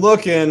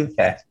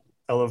 Okay.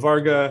 Ella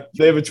Varga.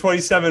 They have a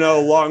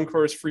 27-0 long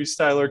course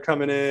freestyler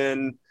coming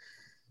in.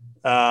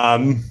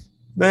 Man,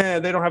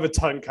 they don't have a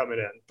ton coming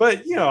in,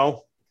 but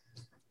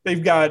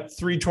they've got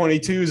 3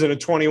 22s and a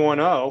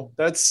 21-0.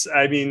 That's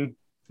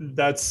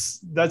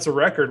a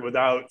record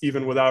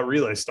without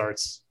relay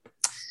starts.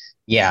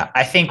 Yeah,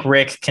 I think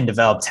Rick can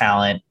develop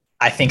talent.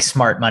 I think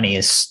smart money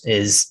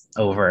is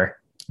over,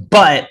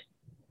 but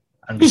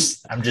I'm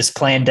just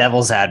playing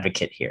devil's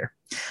advocate here.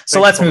 So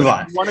let's move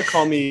on. If you want to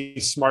call me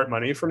smart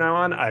money from now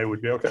on, I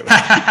would be okay with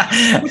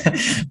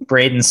that.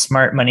 Braden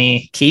Smart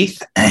Money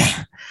Keith.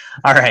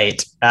 All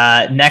right.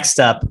 Next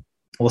up,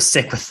 we'll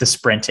stick with the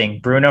sprinting.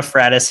 Bruno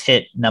Fratis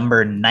hit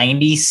number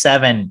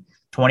 97,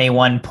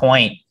 21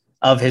 point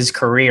of his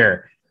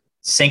career.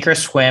 Sink or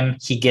swim,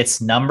 he gets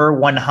number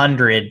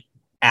 100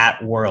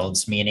 at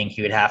Worlds, meaning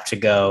he would have to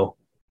go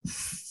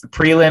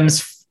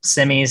prelims,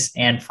 semis,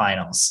 and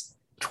finals.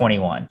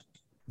 21.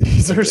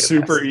 These are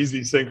super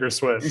easy sink or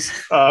swims.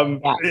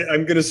 I'm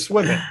going to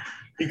swim it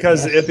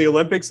because at the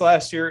Olympics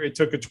last year, it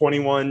took a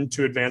 21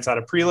 to advance out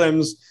of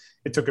prelims.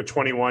 It took a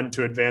 21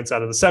 to advance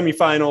out of the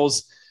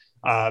semifinals.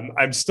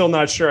 I'm still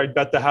not sure I'd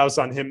bet the house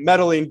on him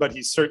medaling, but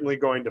he's certainly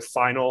going to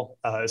final,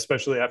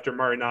 especially after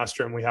Mare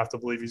Nostrum. We have to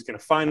believe he's going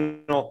to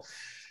final.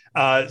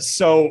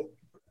 So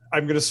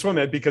I'm going to swim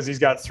it because he's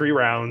got 3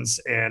 rounds,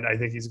 and I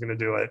think he's going to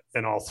do it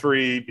in all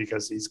 3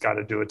 because he's got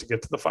to do it to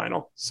get to the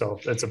final. So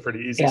that's a pretty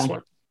easy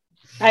swim.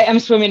 I'm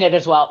swimming it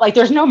as well. Like,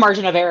 there's no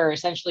margin of error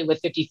essentially with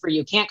 50 free.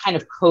 You can't kind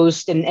of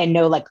coast and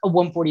know like a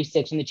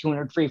 146 in the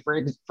 200 free,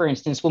 for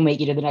instance, will make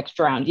you to the next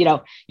round. You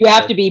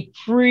have to be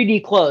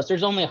pretty close.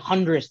 There's only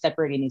hundreds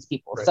separating these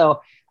people. Right.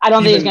 So I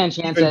don't think he's going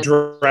to chance it.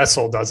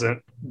 Dressel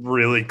doesn't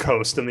really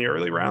coast in the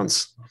early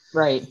rounds.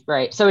 Right.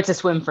 So it's a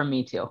swim from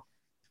me too.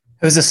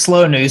 It was a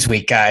slow news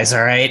week, guys.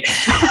 All right.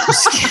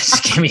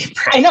 just give me a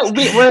break. I know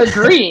we're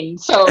agreeing.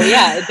 So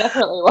yeah, it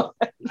definitely was.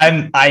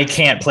 I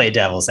can't play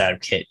devil's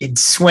advocate.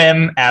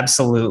 Swim,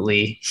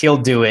 absolutely. He'll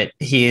do it.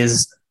 He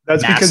is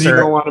That's because you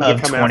don't want him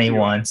to come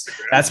 21.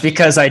 That's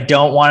because I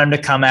don't want him to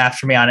come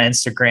after me on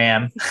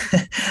Instagram.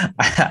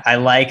 I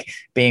like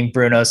being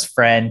Bruno's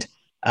friend.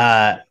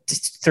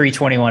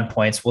 321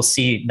 points. We'll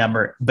see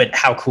but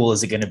how cool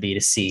is it going to be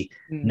to see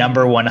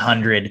number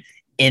 100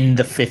 in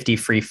the 50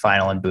 free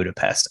final in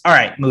Budapest? All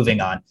right, moving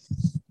on.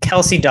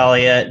 Kelsey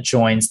Dahlia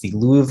joins the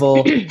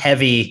Louisville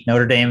Heavy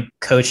Notre Dame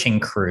coaching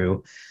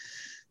crew.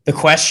 The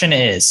question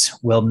is,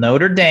 will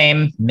Notre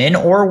Dame, men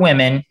or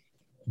women,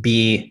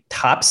 be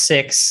top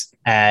 6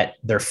 at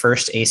their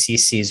first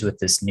ACCs with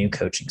this new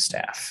coaching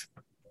staff?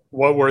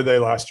 What were they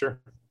last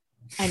year?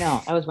 I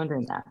know. I was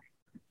wondering that.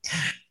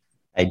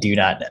 I do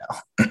not know.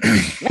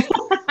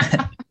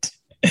 I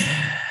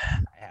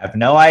have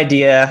no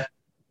idea.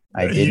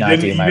 I did not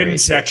do my research. You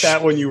didn't check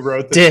that when you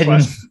wrote this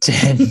question?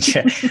 Didn't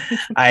check.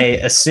 I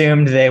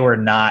assumed they were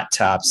not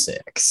top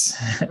 6.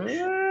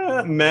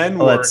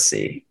 Let's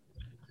see.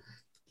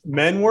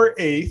 Men were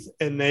 8th,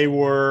 and they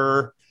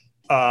were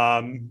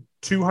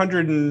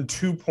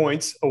 202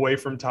 points away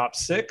from top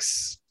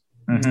 6.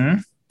 Mm-hmm.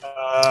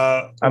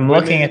 I'm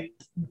looking at.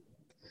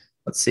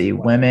 Let's see.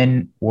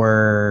 Women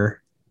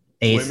were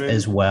 8th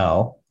as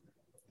well,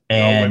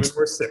 and women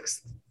were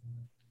 6th.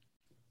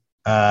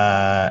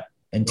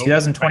 In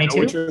 2022,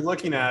 what you're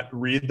looking at,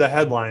 read the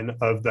headline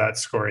of that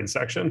scoring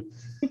section.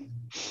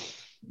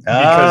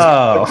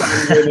 But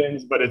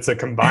it's a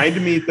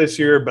combined meet this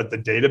year, but the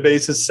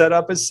database is set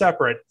up as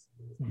separate.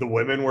 The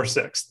women were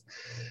 6th.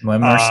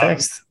 Women were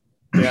 6th.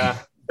 Yeah.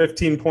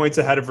 15 points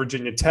ahead of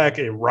Virginia Tech,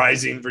 a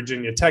rising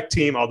Virginia Tech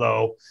team,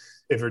 although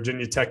a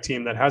Virginia Tech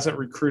team that hasn't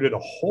recruited a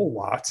whole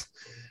lot.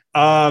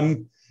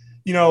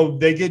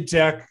 they get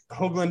Jack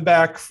Hoagland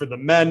back for the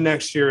men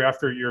next year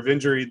after a year of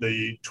injury,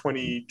 the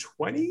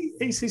 2020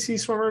 ACC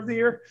Swimmer of the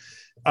Year.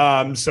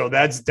 So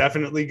that's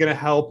definitely going to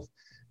help.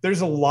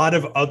 There's a lot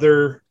of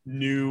other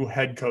new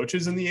head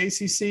coaches in the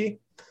ACC.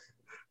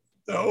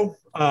 So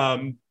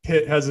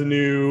Pitt has a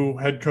new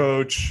head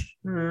coach.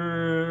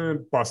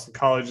 Boston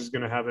College is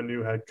going to have a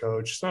new head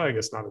coach. So I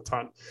guess not a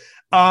ton.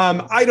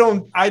 I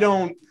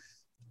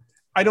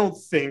don't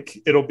think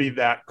it'll be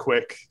that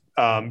quick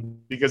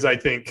because I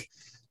think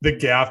the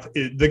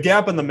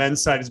gap on the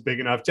men's side is big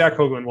enough. Jack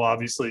Hoagland will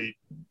obviously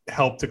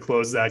help to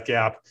close that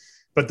gap,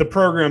 but the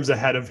programs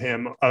ahead of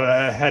them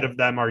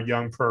are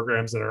young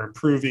programs that are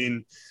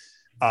improving.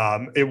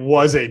 It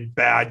was a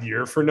bad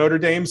year for Notre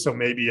Dame, so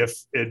maybe if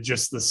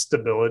the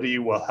stability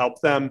will help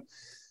them.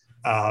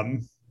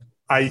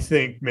 I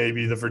think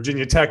maybe the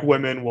Virginia Tech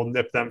women will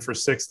nip them for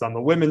 6th on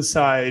the women's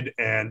side,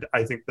 and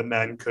I think the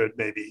men could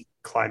maybe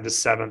climb to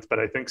 7th, but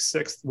I think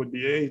 6th would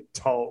be a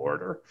tall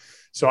order.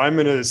 So I'm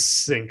going to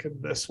sink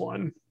this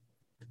one.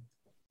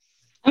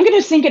 I'm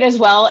going to sink it as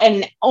well,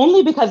 and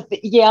only because,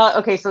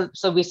 okay,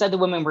 so we said the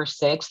women were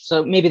 6th,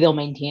 so maybe they'll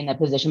maintain that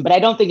position, but I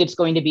don't think it's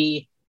going to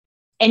be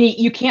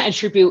you can't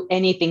attribute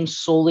anything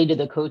solely to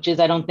the coaches,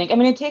 I don't think. I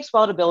mean, it takes a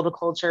while to build a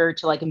culture,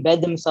 to like embed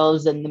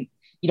themselves in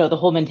the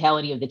whole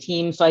mentality of the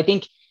team. So I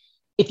think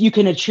if you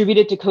can attribute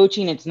it to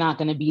coaching, it's not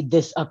going to be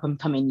this up and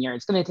coming year.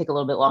 It's going to take a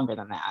little bit longer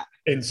than that.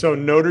 And so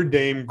Notre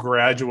Dame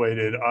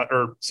graduated,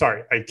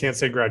 I can't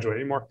say graduate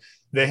anymore.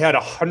 They had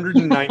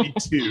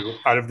 192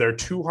 out of their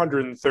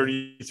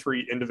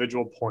 233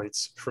 individual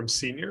points from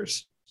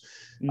seniors.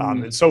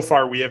 And so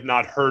far, we have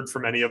not heard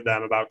from any of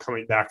them about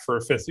coming back for a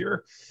 5th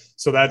year.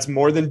 So that's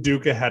more than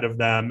Duke ahead of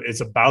them.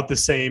 It's about the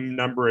same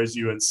number as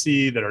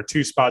UNC that are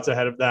 2 spots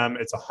ahead of them.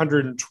 It's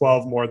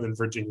 112 more than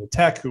Virginia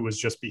Tech, who was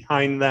just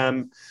behind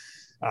them.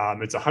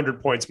 It's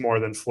 100 points more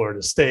than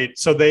Florida State.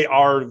 So they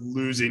are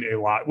losing a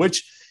lot,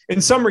 which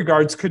in some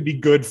regards could be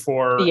good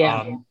for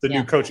the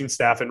new coaching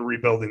staff and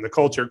rebuilding the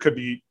culture. Could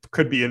be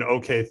an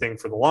okay thing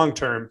for the long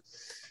term.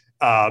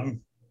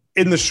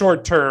 In the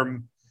short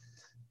term,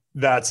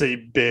 that's a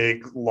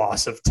big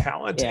loss of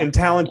talent, and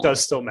talent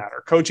does still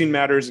matter. Coaching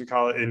matters in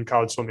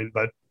college swimming,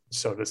 but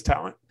so does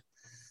talent.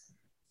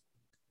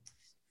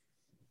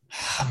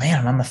 Oh, man,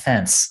 I'm on the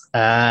fence.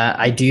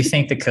 I do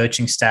think the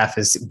coaching staff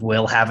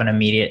will have an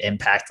immediate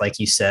impact. Like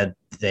you said,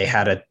 they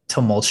had a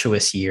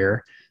tumultuous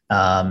year.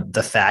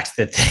 The fact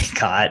that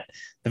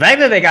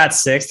they got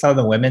 6th on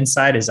the women's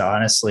side is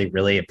honestly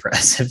really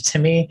impressive to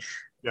me,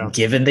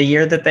 given the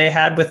year that they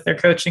had with their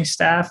coaching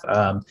staff.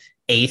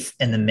 8th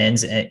in the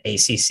men's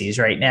ACCs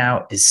right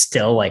now is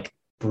still like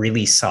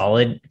really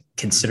solid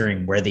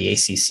considering where the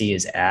ACC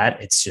is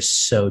at. It's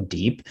just so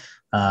deep.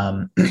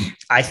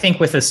 I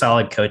think with a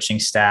solid coaching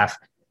staff,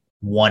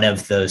 one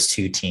of those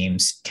 2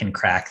 teams can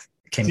crack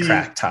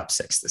top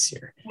 6 this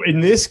year. In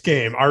this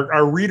game,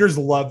 our readers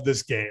love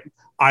this game.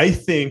 I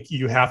think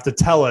you have to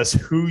tell us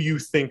who you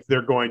think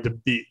they're going to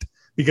beat,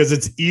 because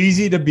it's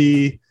easy to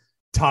be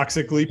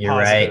toxically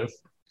positive, right,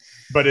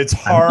 but it's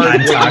hard.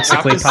 I'm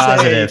toxically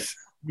positive.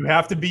 You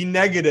have to be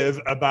negative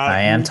about.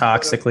 I am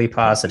toxically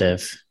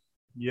positive.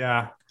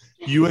 Yeah.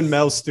 You and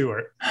Mel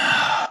Stewart.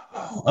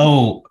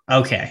 Oh,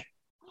 okay.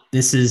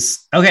 This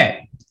is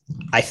okay.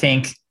 I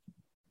think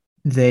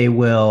they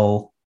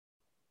will.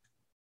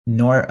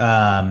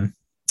 I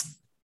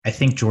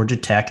think Georgia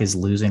Tech is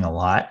losing a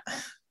lot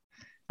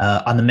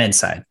on the men's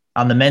side.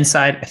 On the men's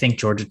side, I think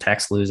Georgia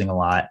Tech's losing a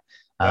lot.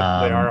 They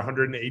are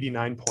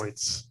 189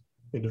 points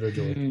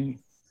individually.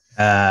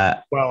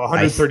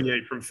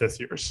 138 from 5th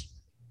years.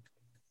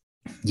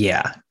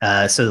 Yeah.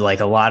 So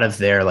like a lot of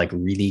their like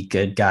really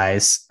good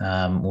guys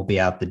will be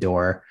out the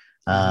door.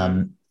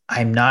 I'm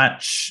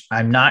not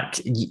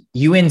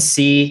UNC.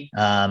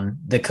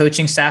 The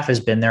coaching staff has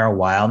been there a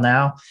while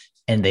now,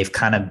 and they've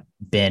kind of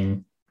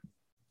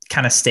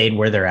stayed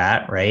where they're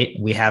at. Right.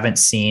 We haven't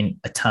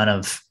seen a ton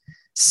of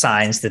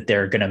signs that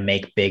they're going to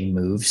make big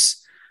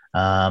moves.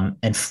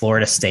 And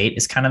Florida State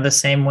is kind of the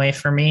same way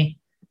for me.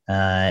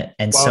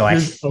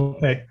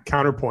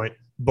 Counterpoint.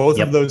 Both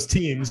of those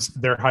teams,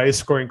 their highest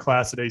scoring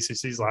class at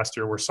ACCs last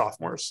year were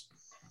sophomores,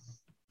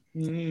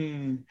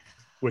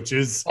 which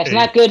is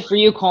not good for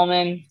you,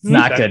 Coleman.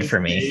 Not good for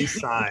me. A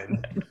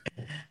sign.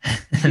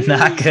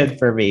 Not good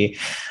for me.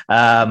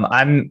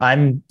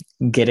 I'm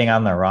getting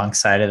on the wrong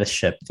side of the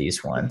ship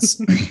these ones.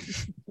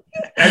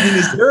 I mean,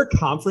 is there a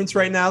conference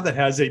right now that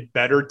has a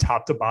better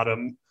top to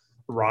bottom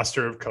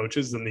roster of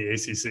coaches than the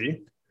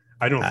ACC?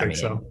 I don't think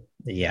so.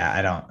 Yeah,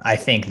 I don't. I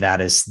think that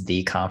is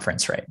the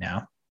conference right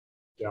now.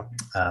 Yeah.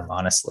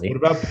 Honestly. What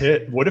about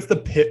Pitt? What if the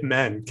Pitt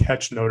men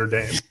catch Notre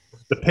Dame?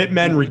 The Pitt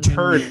men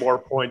return more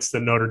points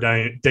than Notre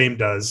Dame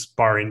does,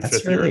 barring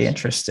That's 5th years. really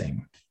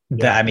interesting.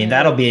 Yeah.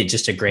 That'll be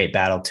just a great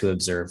battle to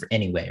observe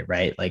anyway,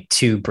 right? Like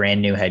 2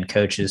 brand new head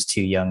coaches,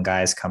 2 young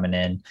guys coming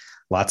in,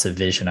 lots of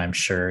vision, I'm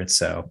sure.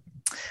 So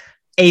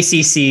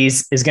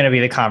ACCs is going to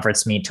be the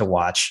conference meet to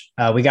watch.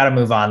 We got to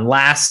move on.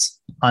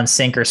 Last on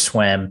Sink or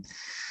Swim,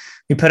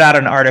 We put out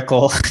an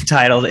article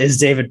titled, "Is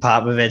David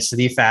Popovich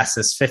the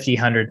fastest 50,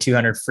 100,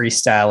 200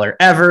 freestyler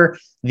ever?"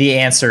 The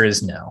answer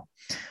is no.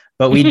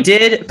 But we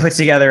did put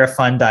together a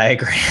fun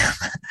diagram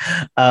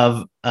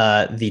of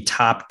the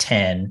top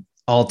 10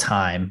 all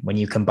time when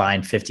you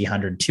combine 50,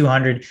 100,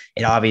 200.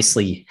 It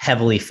obviously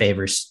heavily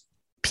favors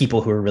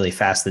people who are really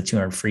fast, the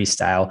 200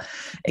 freestyle.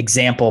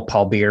 Example,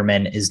 Paul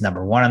Bierman is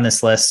number 1 on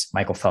this list.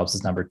 Michael Phelps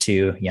is number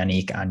 2.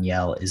 Yannick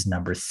Agnel is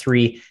number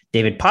 3.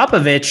 David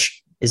Popovich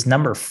is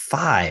number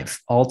 5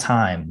 all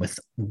time with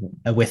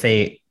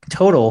a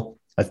total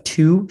of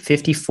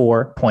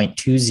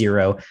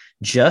 254.20,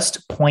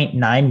 just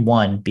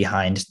 0.91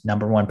 behind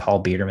number 1 Paul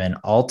Bierman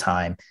all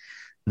time.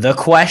 The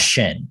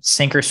question,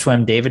 sink or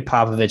swim, David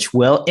Popovich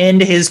will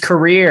end his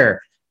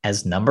career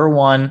as number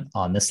 1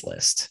 on this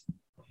list.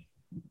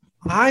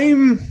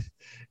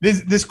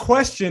 This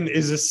question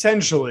is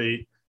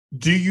essentially,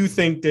 do you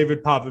think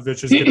David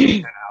Popovich is going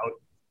to pan out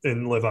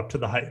and live up to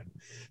the hype?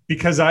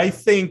 Because I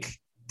think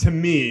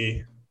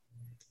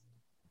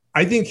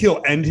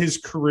he'll end his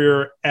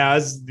career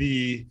as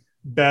the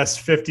best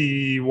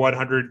 50,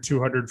 100,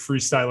 200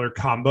 freestyler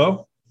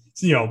combo,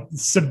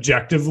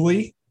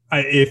 subjectively,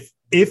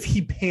 if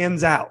he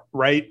pans out,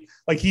 right?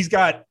 Like he's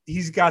got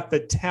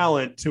the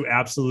talent to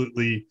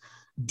absolutely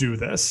do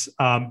this.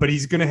 But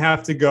he's going to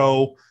have to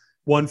go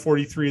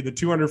 143 in the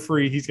 200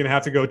 free. He's going to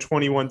have to go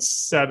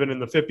 21.7 in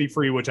the 50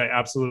 free, which I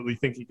absolutely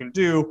think he can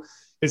do.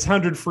 His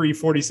 100 free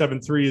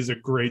 47.3 is a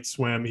great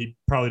swim. He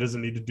probably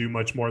doesn't need to do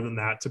much more than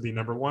that to be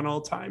number 1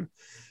 all time.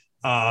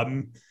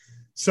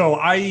 So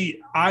I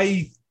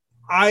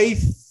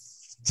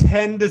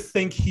tend to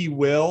think he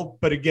will,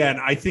 but again,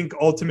 I think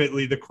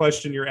ultimately the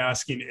question you're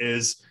asking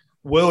is,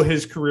 will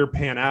his career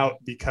pan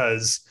out?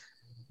 Because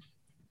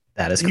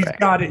that is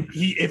correct.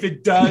 If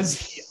it does,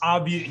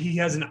 he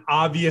has an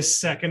obvious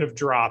second of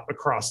drop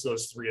across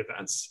those 3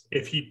 events.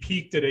 If he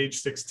peaked at age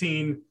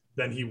 16,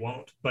 then he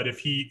won't. But if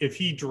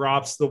he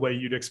drops the way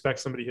you'd expect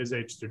somebody his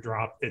age to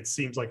drop, it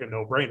seems like a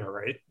no-brainer,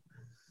 right?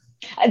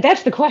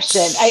 That's the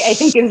question. I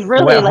think is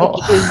really is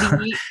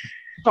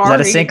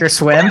that a sink or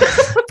swim,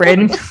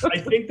 Braden? I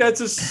think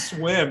that's a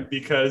swim,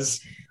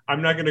 because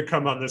I'm not going to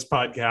come on this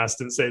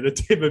podcast and say that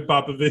David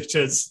Popovich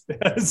has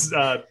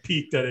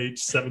peaked at age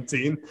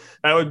 17.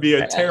 That would be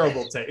a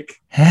terrible take.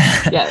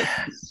 Yeah.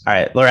 All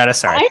right, Loretta,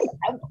 sorry.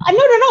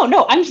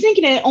 No. I'm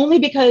thinking it only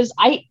because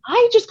I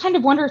just kind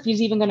of wonder if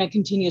he's even going to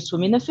continue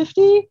swimming the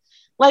 50.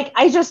 Like,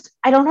 I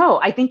don't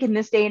know. I think in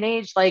this day and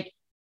age, like,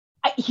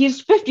 he's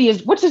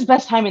 50. What's his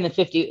best time in the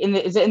 50?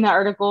 Is it in the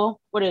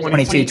article? What is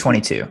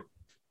 22.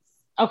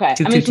 Okay.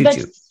 So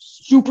that's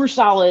super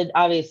solid,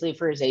 obviously,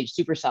 for his age,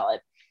 super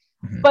solid.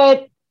 Mm-hmm.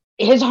 But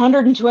his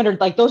 100 and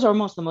 200, like, those are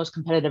almost the most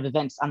competitive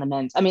events on the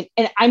men's. I mean,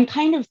 and I'm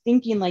kind of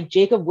thinking like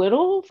Jacob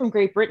Whittle from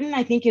Great Britain,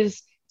 I think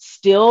is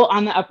still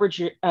on the upward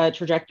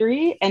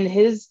trajectory. And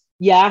his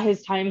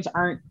times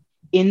aren't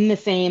in the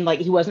same, like,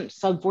 he wasn't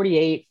sub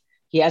 48.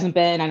 He hasn't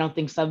been, I don't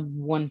think, sub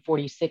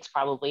 146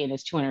 probably in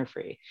his 200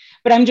 free.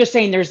 But I'm just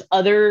saying there's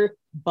other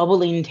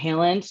bubbling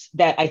talents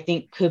that I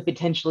think could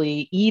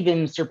potentially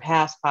even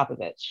surpass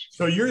Popovich.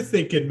 So you're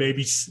thinking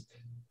maybe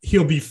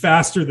he'll be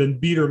faster than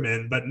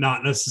Biederman, but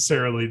not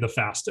necessarily the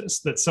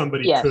fastest, that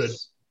somebody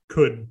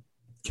could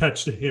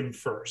catch to him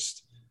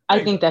first.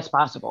 I think that's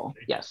possible.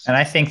 Yes. And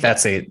I think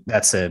that's a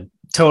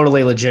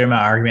totally legitimate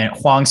argument.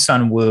 Hwang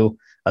Sun-woo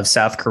of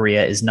South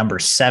Korea is number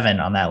 7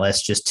 on that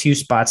list, just 2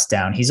 spots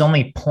down. He's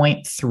only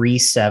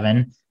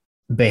 0.37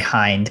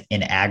 behind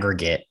in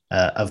aggregate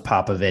of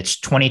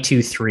Popovich,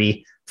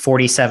 22.3,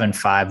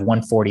 47.5,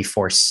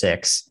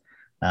 144.6.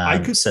 I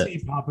could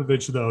see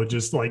Popovich, though,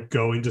 just like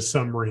going to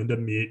some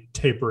random meet,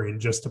 tapering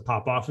just to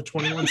pop off a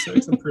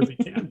 21.6 and prove he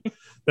can.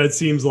 That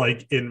seems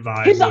like in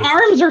vibe. His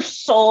arms are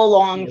so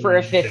long for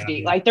a 50.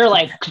 Yeah. Like, they're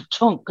like,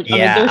 chunk.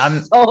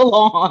 They're so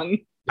long.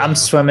 I'm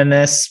swimming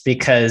this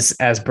because,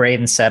 as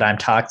Braden said, I'm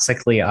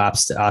toxically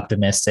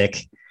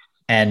optimistic.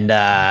 And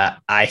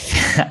I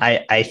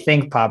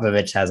think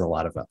Popovich has a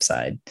lot of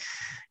upside.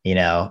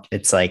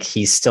 It's like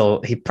he's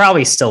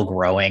probably still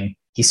growing.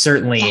 He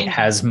certainly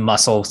has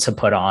muscle to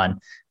put on.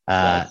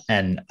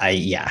 And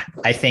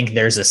I think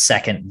there's a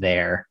second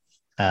there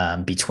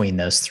between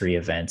those 3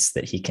 events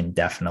that he can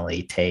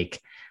definitely take.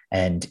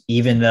 And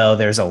even though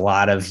there's a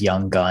lot of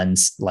young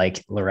guns,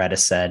 like Loretta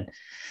said,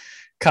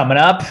 coming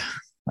up,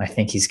 I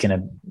think he's going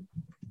to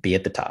be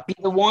at the top. Be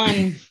the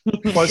one.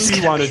 Plus,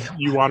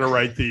 you want to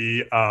write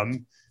the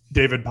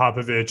David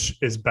Popovich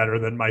is better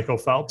than Michael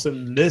Phelps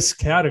in this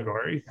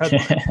category.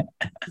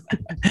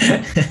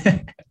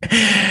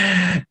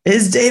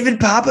 Is David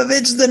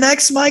Popovich the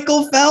next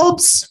Michael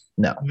Phelps?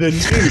 No. The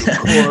new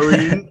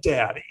Korean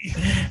daddy.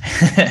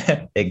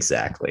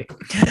 Exactly.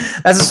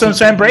 That's a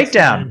SwimSwam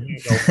breakdown.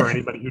 For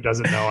anybody who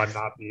doesn't know, I'm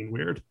not being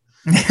weird.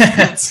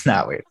 It's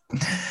not weird.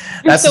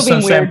 That's the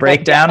SwimSwam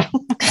breakdown.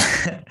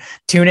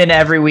 Tune in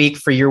every week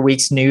for your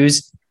week's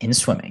news in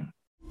swimming.